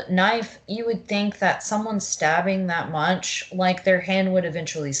the knife, you would think that someone stabbing that much, like, their hand would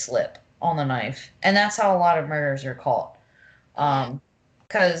eventually slip on the knife, and that's how a lot of murders are caught,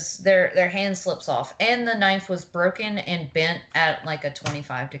 because their hand slips off, and the knife was broken and bent at like a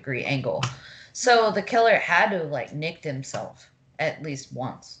 25-degree angle, so the killer had to have like nicked himself at least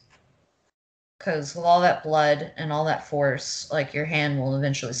once. Because with all that blood and all that force, like, your hand will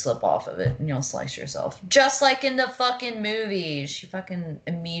eventually slip off of it and you'll slice yourself. Just like in the fucking movie. She fucking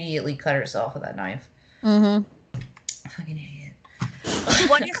immediately cut herself with that knife. Mm-hmm. Fucking idiot.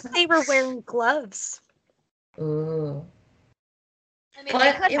 What if they were wearing gloves? Ooh. I mean,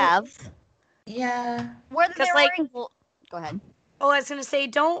 they could have. Yeah. Whether they're like, wearing... Go ahead. Oh, I was going to say,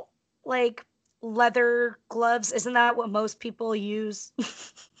 don't, like, leather gloves, isn't that what most people use?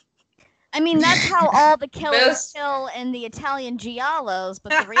 I mean, that's how all the killers kill in the Italian giallos,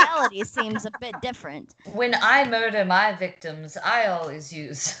 but the reality seems a bit different. When I murder my victims, I always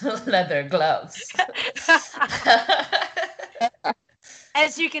use leather gloves.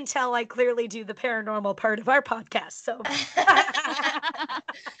 As you can tell, I clearly do the paranormal part of our podcast, so.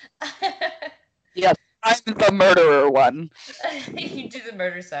 Yes, I'm the murderer one. You do the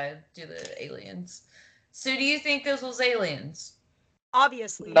murder side, do the aliens. So do you think this was aliens?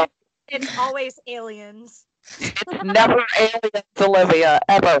 Obviously. No. It's always aliens. It's never aliens, Olivia,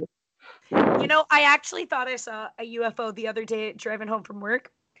 ever. You know, I actually thought I saw a UFO the other day driving home from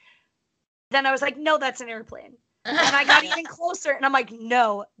work. Then I was like, no, that's an airplane. And I got even closer, and I'm like,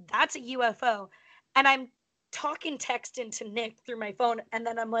 no, that's a UFO. And I'm texting to Nick through my phone, and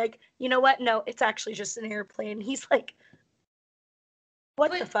then I'm like, you know what? No, it's actually just an airplane. He's like,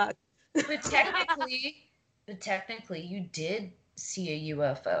 what the fuck? But technically, you did see a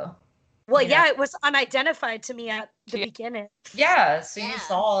UFO. Well, yeah, it was unidentified to me at the beginning. Yeah, so you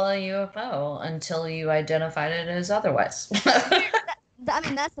saw a UFO until you identified it as otherwise. I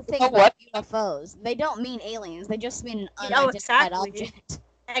mean, that's the thing about UFOs. They don't mean aliens. They just mean an unidentified object.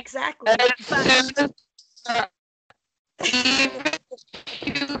 Exactly. Even if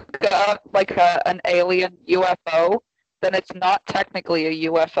you got like an alien UFO, then it's not technically a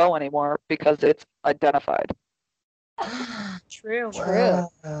UFO anymore because it's identified. True. Wow.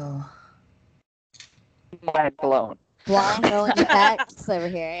 Mind blown. Blind blowing facts over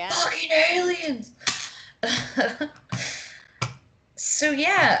here, yeah. Fucking aliens. So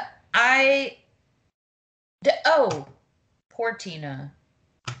yeah, poor Tina.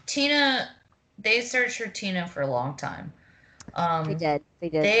 They searched for Tina for a long time. They did.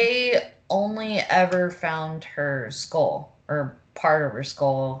 They only ever found her skull, or part of her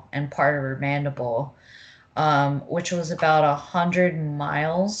skull, and part of her mandible, which was about 100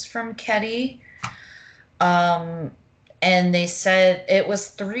 miles from Keddie. And they said it was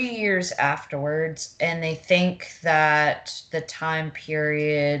 3 years afterwards, and they think that the time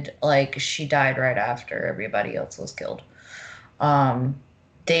period, like, she died right after everybody else was killed.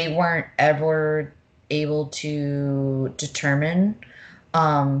 They weren't ever able to determine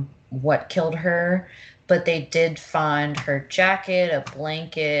what killed her, but they did find her jacket, a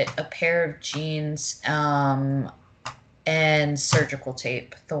blanket, a pair of jeans, and surgical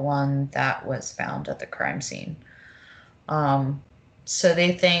tape, the one that was found at the crime scene. So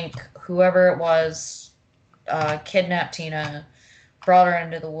they think whoever it was kidnapped Tina, brought her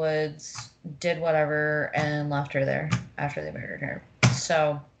into the woods, did whatever, and left her there after they murdered her.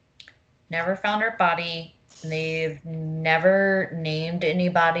 So, never found her body. They've never named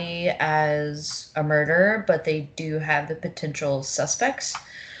anybody as a murderer, but they do have the potential suspects.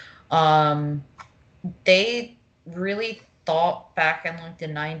 They really thought back in like the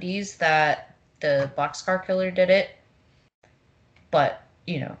 90s that the boxcar killer did it, but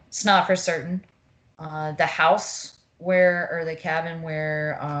it's not for certain. The house or the cabin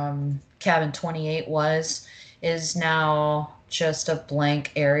where cabin 28 is now just a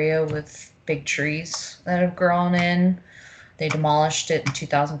blank area with big trees that have grown in. They demolished it in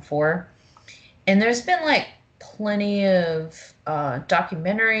 2004. And there's been like plenty of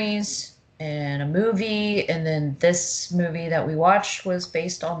documentaries and a movie, and then this movie that we watched was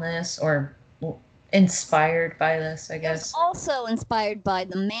based on this, or inspired by this, I It was guess. also inspired by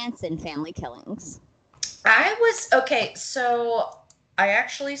the Manson family killings. So I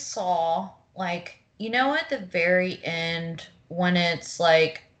actually saw, like, at the very end when it's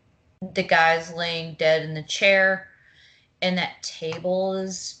like the guy's laying dead in the chair and that table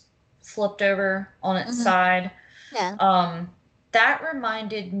is flipped over on its side. Yeah. That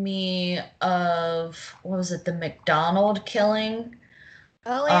reminded me of, what was it, the McDonald killing?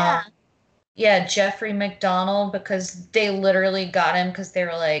 Oh, yeah. Yeah, Jeffrey McDonald, because they literally got him because they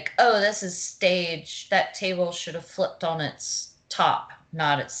were like, oh, this is staged. That table should have flipped on its top,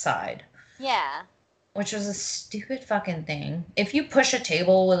 not its side. Yeah. Which was a stupid fucking thing. If you push a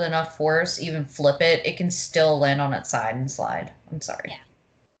table with enough force, even flip it, it can still land on its side and slide. I'm sorry.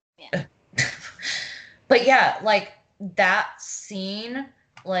 Yeah. But yeah, like that scene,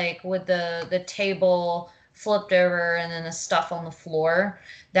 like with the table flipped over and then the stuff on the floor,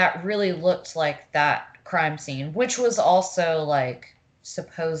 that really looked like that crime scene, which was also like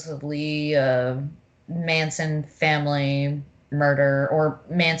supposedly a Manson family murder or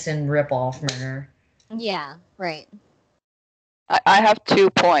Manson ripoff murder. Yeah, right. I have 2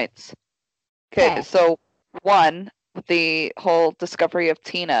 points. Okay, Okay. so one, the whole discovery of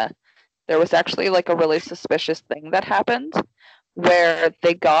Tina, there was actually like a really suspicious thing that happened where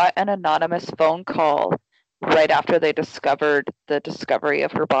they got an anonymous phone call right after they discovered the discovery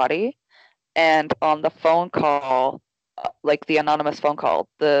of her body. And on the phone call, like the anonymous phone call,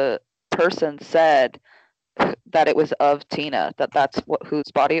 the person said that it was of Tina, that's whose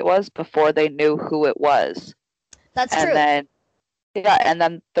body it was before they knew who it was. That's And true. then and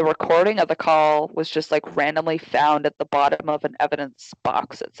then the recording of the call was just like randomly found at the bottom of an evidence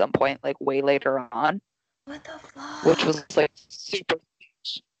box at some point, like way later on. What the fuck? Which was like super.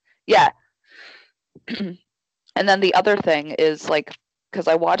 Yeah. And then the other thing is like, because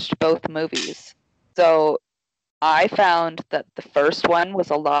I watched both movies, so I found that the first one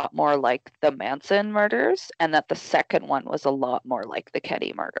was a lot more like the Manson murders, and that the second one was a lot more like the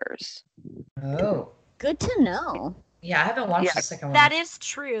Keddie murders. Oh. Good to know. Yeah, I haven't watched the second one. That is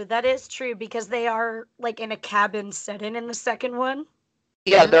true. That is true because they are like in a cabin setting in the second one.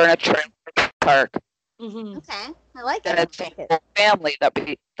 Yeah, they're in a trailer park. Mm-hmm. Okay, I like it. And it's a whole family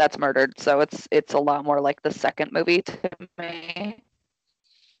that's murdered, so it's a lot more like the second movie to me.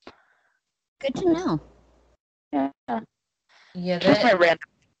 Good to know. Yeah. Yeah, Just my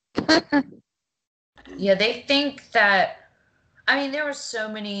random. Yeah, they think that. I mean, there were so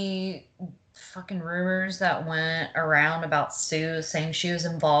many fucking rumors that went around about Sue saying she was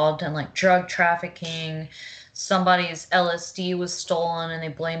involved in like drug trafficking. Somebody's LSD was stolen and they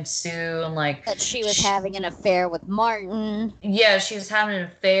blamed Sue, and like That she was having an affair with Martin. Yeah, she was having an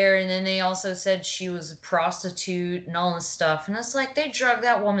affair, and then they also said she was a prostitute and all this stuff. And it's like they drug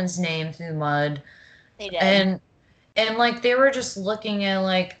that woman's name through the mud. They did. And like they were just looking at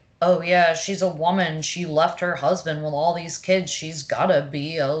like, oh yeah, she's a woman. She left her husband with all these kids. She's gotta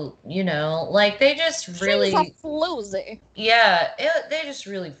be like they just really. She's a floozy. Yeah, they just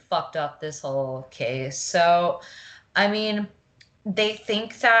really fucked up this whole case. So, I mean, they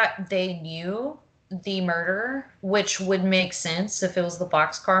think that they knew the murder, which would make sense if it was the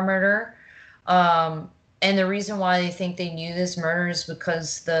boxcar murder. And the reason why they think they knew this murder is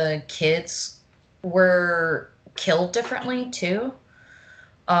because the kids were killed differently too.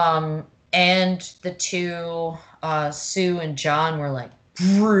 And the two, Sue and John, were like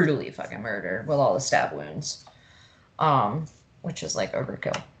brutally fucking murdered with all the stab wounds, which is like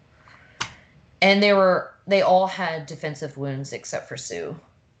overkill. And they all had defensive wounds except for Sue.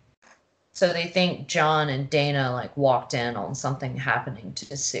 So they think John and Dana like walked in on something happening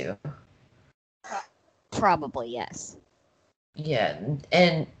to Sue. Probably, yes. Yeah,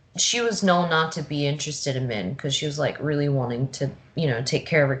 and she was known not to be interested in men because she was like really wanting to, take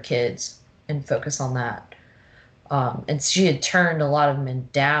care of her kids and focus on that. And she had turned a lot of men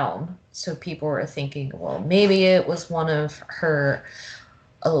down. So people were thinking, well, maybe it was one of her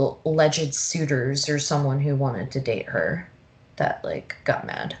alleged suitors or someone who wanted to date her that like got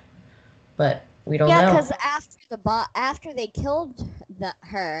mad. But we don't know. Yeah, because after they killed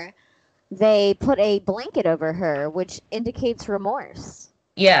her, they put a blanket over her, which indicates remorse.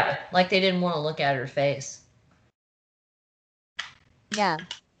 Yeah, like they didn't want to look at her face. Yeah.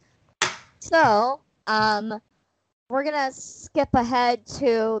 So, we're gonna skip ahead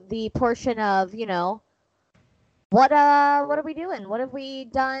to the portion of, what are we doing? What have we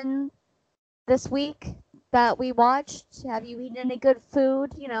done this week that we watched? Have you eaten any good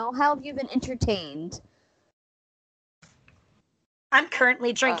food? How have you been entertained? I'm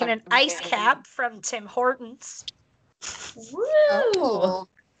currently drinking an ice cap from Tim Hortons. Woo! Oh,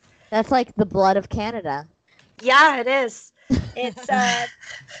 that's like the blood of Canada. Yeah, it is. It's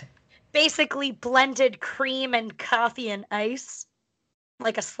basically blended cream and coffee and ice.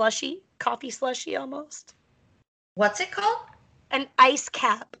 Like a slushy, coffee slushy almost. What's it called? An ice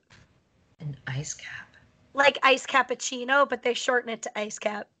cap. An ice cap. Like ice cappuccino, but they shorten it to ice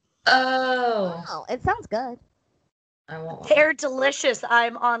cap. Oh. Oh, it sounds good. I want one. They're delicious.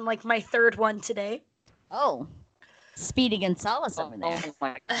 I'm on like my third one today. Oh, Speedy Gonzalez over there. Oh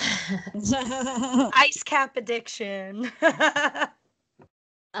my Ice cap addiction.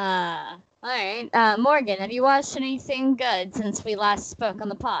 All right. Morgan, have you watched anything good since we last spoke on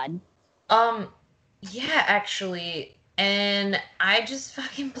the pod? Yeah, actually. And I just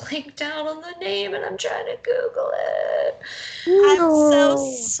fucking blanked out on the name and I'm trying to Google it. I'm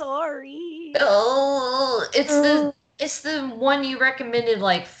so sorry. Oh, it's the one you recommended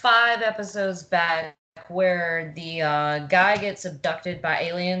like 5 episodes back where the guy gets abducted by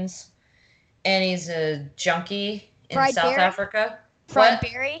aliens and he's a junkie in Fried South Berry? Africa. Fried What?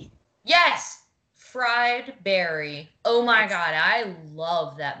 Berry? Yes! Fried Berry. Oh my god, I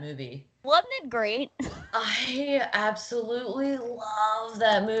love that movie. Wasn't it great? I absolutely love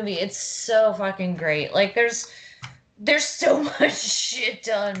that movie. It's so fucking great. Like there's so much shit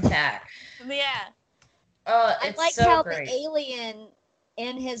to unpack. Yeah. It's I like so how great. the alien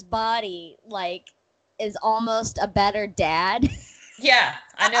in his body, like, is almost a better dad. Yeah,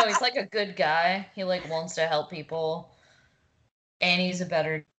 I know. He's like a good guy. He like wants to help people. And he's a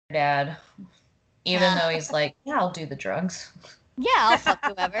better dad. Even though he's like, yeah, I'll do the drugs. Yeah, I'll fuck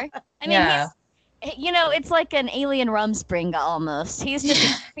whoever. I mean, Yeah. it's like an alien Rumspringa almost. He's just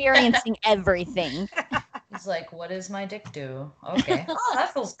experiencing everything. He's like, what does my dick do? Okay. Oh,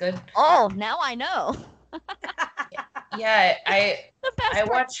 that feels good. Oh, now I know. Yeah, The best I part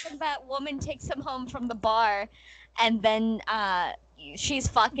watch- is when that woman takes him home from the bar, and then she's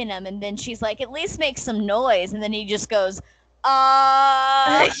fucking him, and then she's like, at least make some noise, and then he just goes,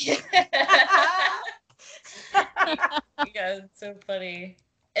 yeah, it's so funny.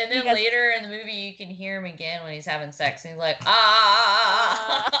 And then Because- later in the movie, you can hear him again when he's having sex, and he's like,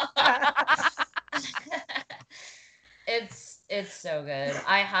 It's so good.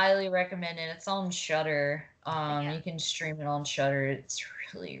 I highly recommend it. It's on Shudder. You can stream it on Shudder. It's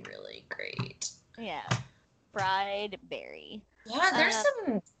really, really great. Yeah, Fried Berry. Yeah, there's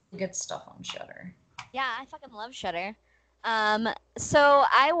some good stuff on Shudder. Yeah, I fucking love Shudder. So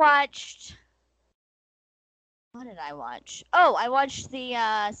I watched. What did I watch? Oh, I watched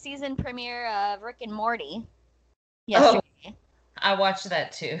the season premiere of Rick and Morty yesterday. I watched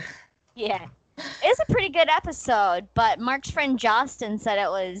that too. Yeah. It's a pretty good episode, but Mark's friend Justin said it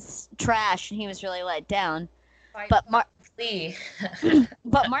was trash and he was really let down. But Mark Lee.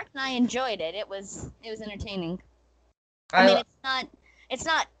 but Mark and I enjoyed it. It was entertaining. I mean, it's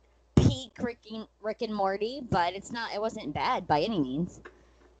not peak Rick and Morty, but it wasn't bad by any means.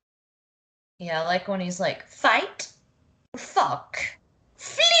 Yeah, I like when he's like, fight, fuck,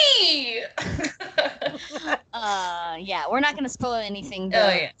 flee. Yeah, we're not gonna spoil anything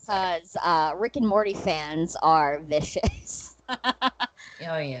though, because Rick and Morty fans are vicious.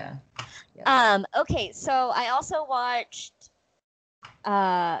 Oh yeah. Okay, so I also watched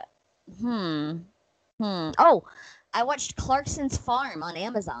Oh, I watched Clarkson's Farm on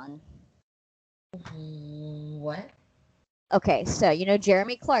Amazon. What? Okay, so you know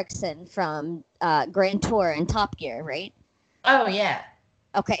Jeremy Clarkson from Grand Tour and Top Gear, right? Oh yeah.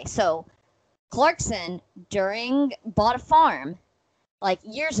 Okay, so Clarkson bought a farm like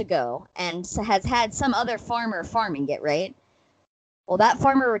years ago and has had some other farmer farming it, right? Well, that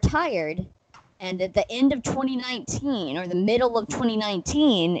farmer retired, and at the end of 2019 or the middle of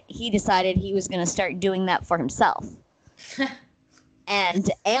 2019, he decided he was going to start doing that for himself. And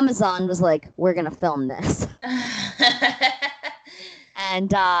Amazon was like, "We're going to film this."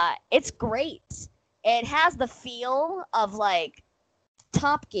 And it's great. It has the feel of like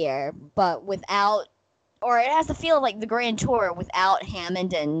Top Gear, but without, or it has the feel of like the Grand Tour without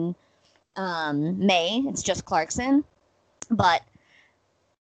Hammond and May. It's just Clarkson. But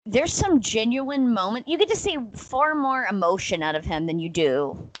there's some genuine moment. You get to see far more emotion out of him than you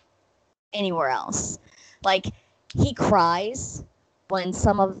do anywhere else. Like, he cries when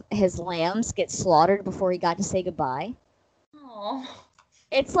some of his lambs get slaughtered before he got to say goodbye. Aww.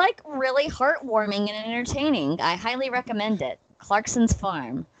 It's like really heartwarming and entertaining. I highly recommend it. Clarkson's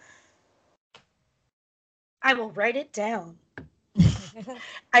Farm. I will write it down.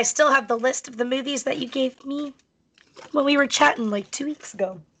 I still have the list of the movies that you gave me when we were chatting like 2 weeks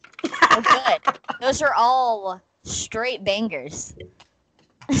ago. Oh, good. Those are all straight bangers.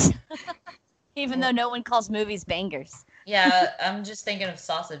 Even though no one calls movies bangers. Yeah, I'm just thinking of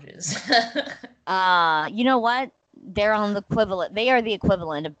sausages. You know what? They're on the equivalent. They are the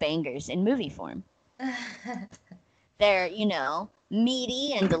equivalent of bangers in movie form. They're,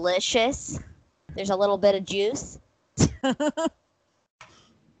 meaty and delicious. There's a little bit of juice. Did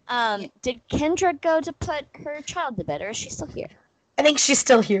Kendra go to put her child to bed, or is she still here? I think she's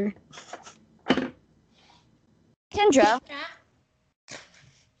still here. Kendra,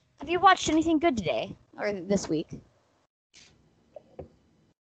 have you watched anything good today or this week?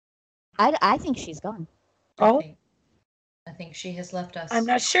 I think she's gone. Oh, I think she has left us. I'm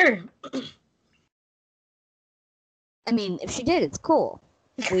not sure. I mean, if she did, it's cool.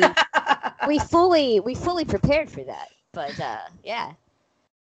 We fully prepared for that. But yeah.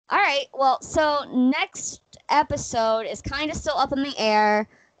 All right. Well, so next episode is kind of still up in the air.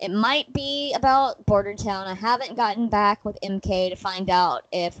 It might be about Border Town. I haven't gotten back with MK to find out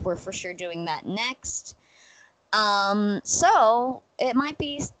if we're for sure doing that next. So it might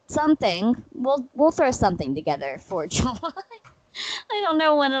be something. We'll throw something together for July. I don't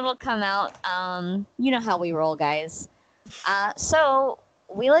know when it'll come out. You know how we roll, guys. So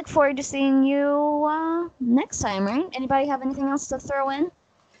we look forward to seeing you next time, right? Anybody have anything else to throw in?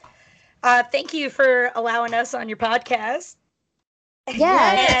 Thank you for allowing us on your podcast.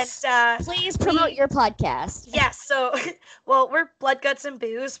 Yes. And please promote your podcast. Yes. So, well, we're Blood, Guts, and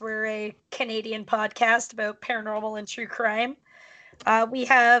Booze. We're a Canadian podcast about paranormal and true crime. We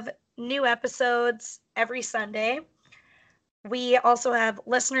have new episodes every Sunday. We also have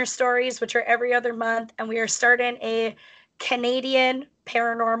listener stories, which are every other month, and we are starting a Canadian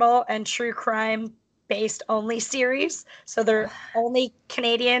paranormal and true crime based only series. So they're only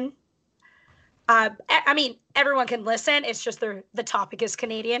Canadian. I mean, everyone can listen. It's just the topic is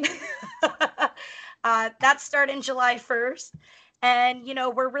Canadian. That's starting July 1st. And,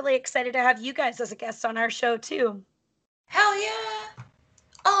 we're really excited to have you guys as a guest on our show, too. Hell yeah.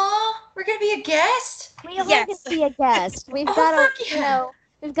 Oh, we're going to be a guest? We are going to be a guest. We've got to,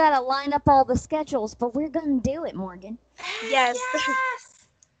 we've got to line up all the schedules, but we're going to do it, Morgan. Yes.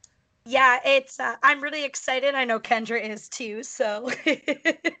 Yeah, it's, I'm really excited. I know Kendra is, too, so...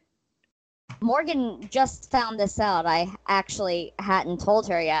 Morgan just found this out. I actually hadn't told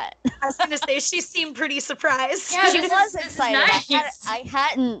her yet. I was going to say, she seemed pretty surprised. Yeah, she was excited. Nice. I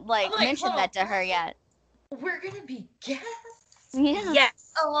hadn't mentioned that to her yet. We're going to be guests? Yeah.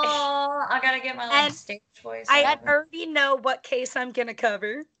 Yes. Oh, I got to get my stage voice. I already know what case I'm going to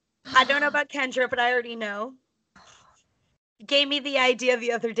cover. I don't know about Kendra, but I already know. Gave me the idea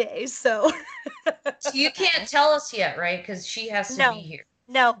the other day, so. So you can't tell us yet, right? Because she has to be here.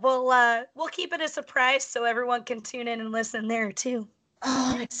 No, we'll keep it a surprise so everyone can tune in and listen there too.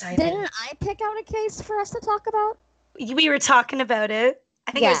 Oh, I'm excited. Didn't I pick out a case for us to talk about? We were talking about it.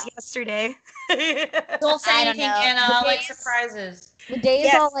 I think it was yesterday. Don't say anything, Anna. I like surprises. The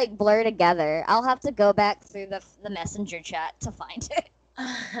days all blur together. I'll have to go back through the messenger chat to find it.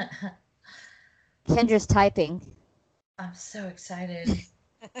 Kendra's typing. I'm so excited.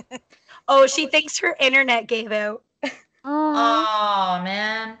 Oh, she thinks her internet gave out. Oh,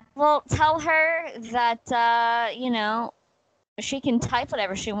 man. Well, tell her that, she can type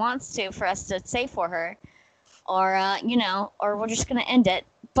whatever she wants to for us to say for her. Or, or we're just going to end it.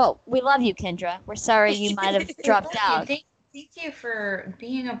 But we love you, Kendra. We're sorry you might have dropped out. Thank you for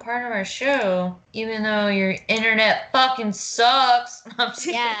being a part of our show, even though your internet fucking sucks.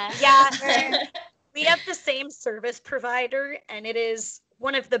 Yeah. Yeah. We have the same service provider, and it is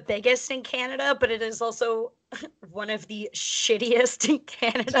one of the biggest in Canada, but it is also one of the shittiest in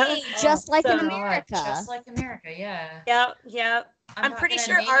Canada. Hey, just like in America. Just like America, yeah. Yeah. I'm pretty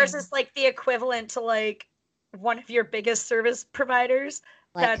sure ours is like the equivalent to like one of your biggest service providers.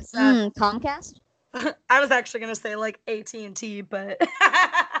 Like, that's Comcast? I was actually going to say like AT&T, but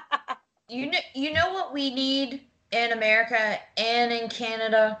you know what we need in America and in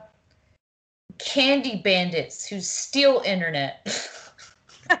Canada? Candy bandits who steal internet.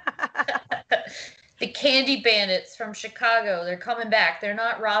 The candy bandits from Chicago, they're coming back. They're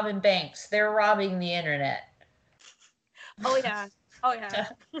not robbing banks. They're robbing the internet. Oh, yeah.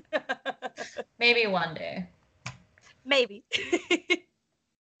 Maybe one day. Maybe.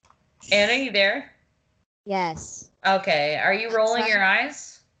 Anna, you there? Yes. Okay. Are you rolling your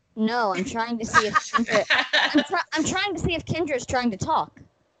eyes? No, I'm trying to see if Kendra... I'm trying to see if Kendra's trying to talk.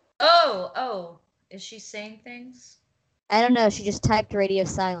 Oh. Is she saying things? I don't know. She just typed radio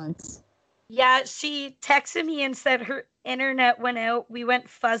silence. Yeah, she texted me and said her internet went out. We went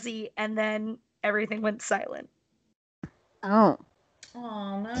fuzzy, and then everything went silent. Oh.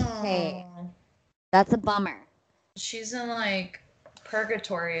 Oh, no. Okay. That's a bummer. She's in like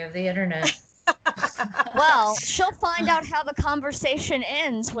purgatory of the internet. Well, she'll find out how the conversation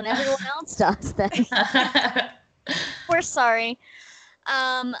ends when everyone else does then. We're sorry.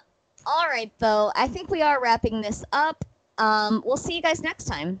 All right, though. I think we are wrapping this up. We'll see you guys next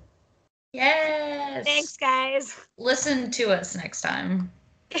time. Yes. Thanks, guys. Listen to us next time.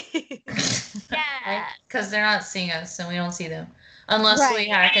 Yeah. Because they're not seeing us and we don't see them. Unless we Right.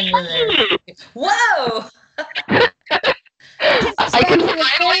 hack into their... Whoa! I can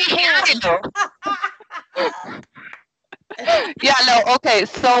finally hear you. Yeah, no, okay.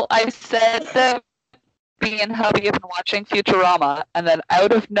 So I said that me and hubby have been watching Futurama, and then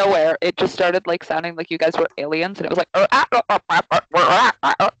out of nowhere, it just started like sounding like you guys were aliens, and it was like,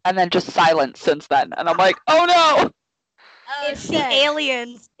 and then just silence since then. And I'm like, oh no! Oh, It's the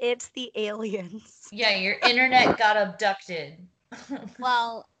aliens. It's the aliens. Yeah, your internet got abducted.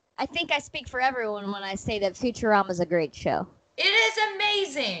 Well, I think I speak for everyone when I say that Futurama's a great show. It is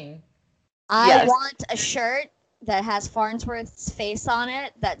amazing. I want a shirt that has Farnsworth's face on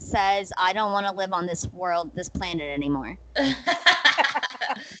it that says, I don't want to live on this world, this planet anymore.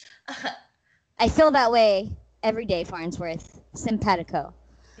 I feel that way every day, Farnsworth. Simpatico.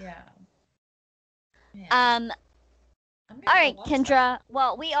 Yeah. All right, Kendra.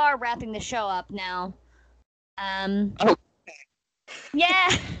 Well, we are wrapping the show up now.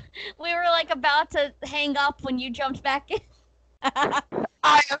 Yeah, we were like about to hang up when you jumped back in.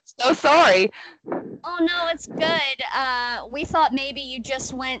 I am so sorry. Oh no, it's good. We thought maybe you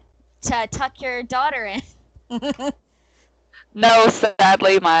just went to tuck your daughter in. No,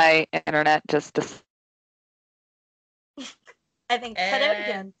 sadly, my internet just I think cut out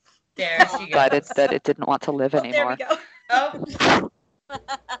again. There she decided goes. that it didn't want to live anymore. There we go. Oh.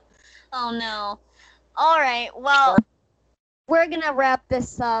 Oh no. All right. Well, we're gonna wrap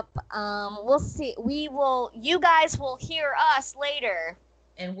this up. We'll see. You guys will hear us later.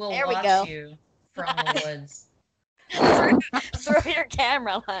 And we'll There we watch go. you from the woods. through your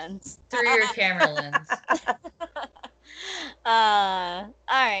camera lens. Through your camera lens. All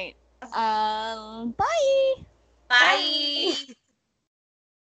right. Bye. Bye.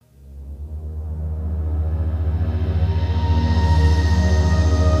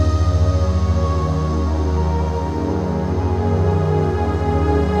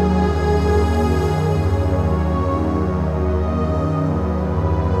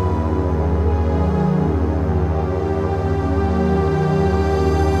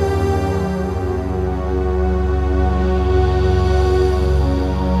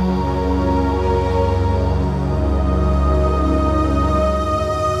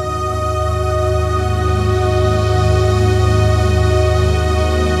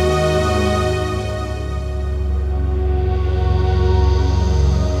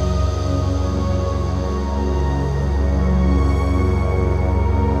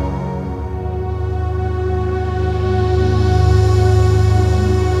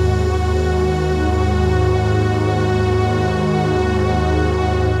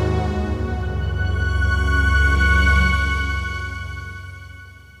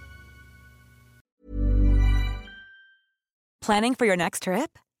 Planning for your next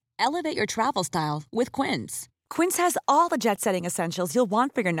trip? Elevate your travel style with Quince. Quince has all the jet-setting essentials you'll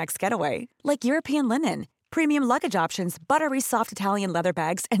want for your next getaway, like European linen, premium luggage options, buttery soft Italian leather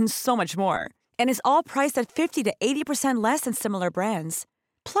bags, and so much more. And is all priced at 50 to 80% less than similar brands.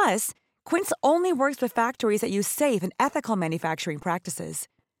 Plus, Quince only works with factories that use safe and ethical manufacturing practices.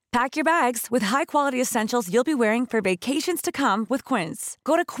 Pack your bags with high-quality essentials you'll be wearing for vacations to come with Quince.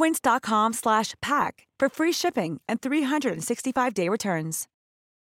 Go to quince.com/pack for free shipping and 365-day returns.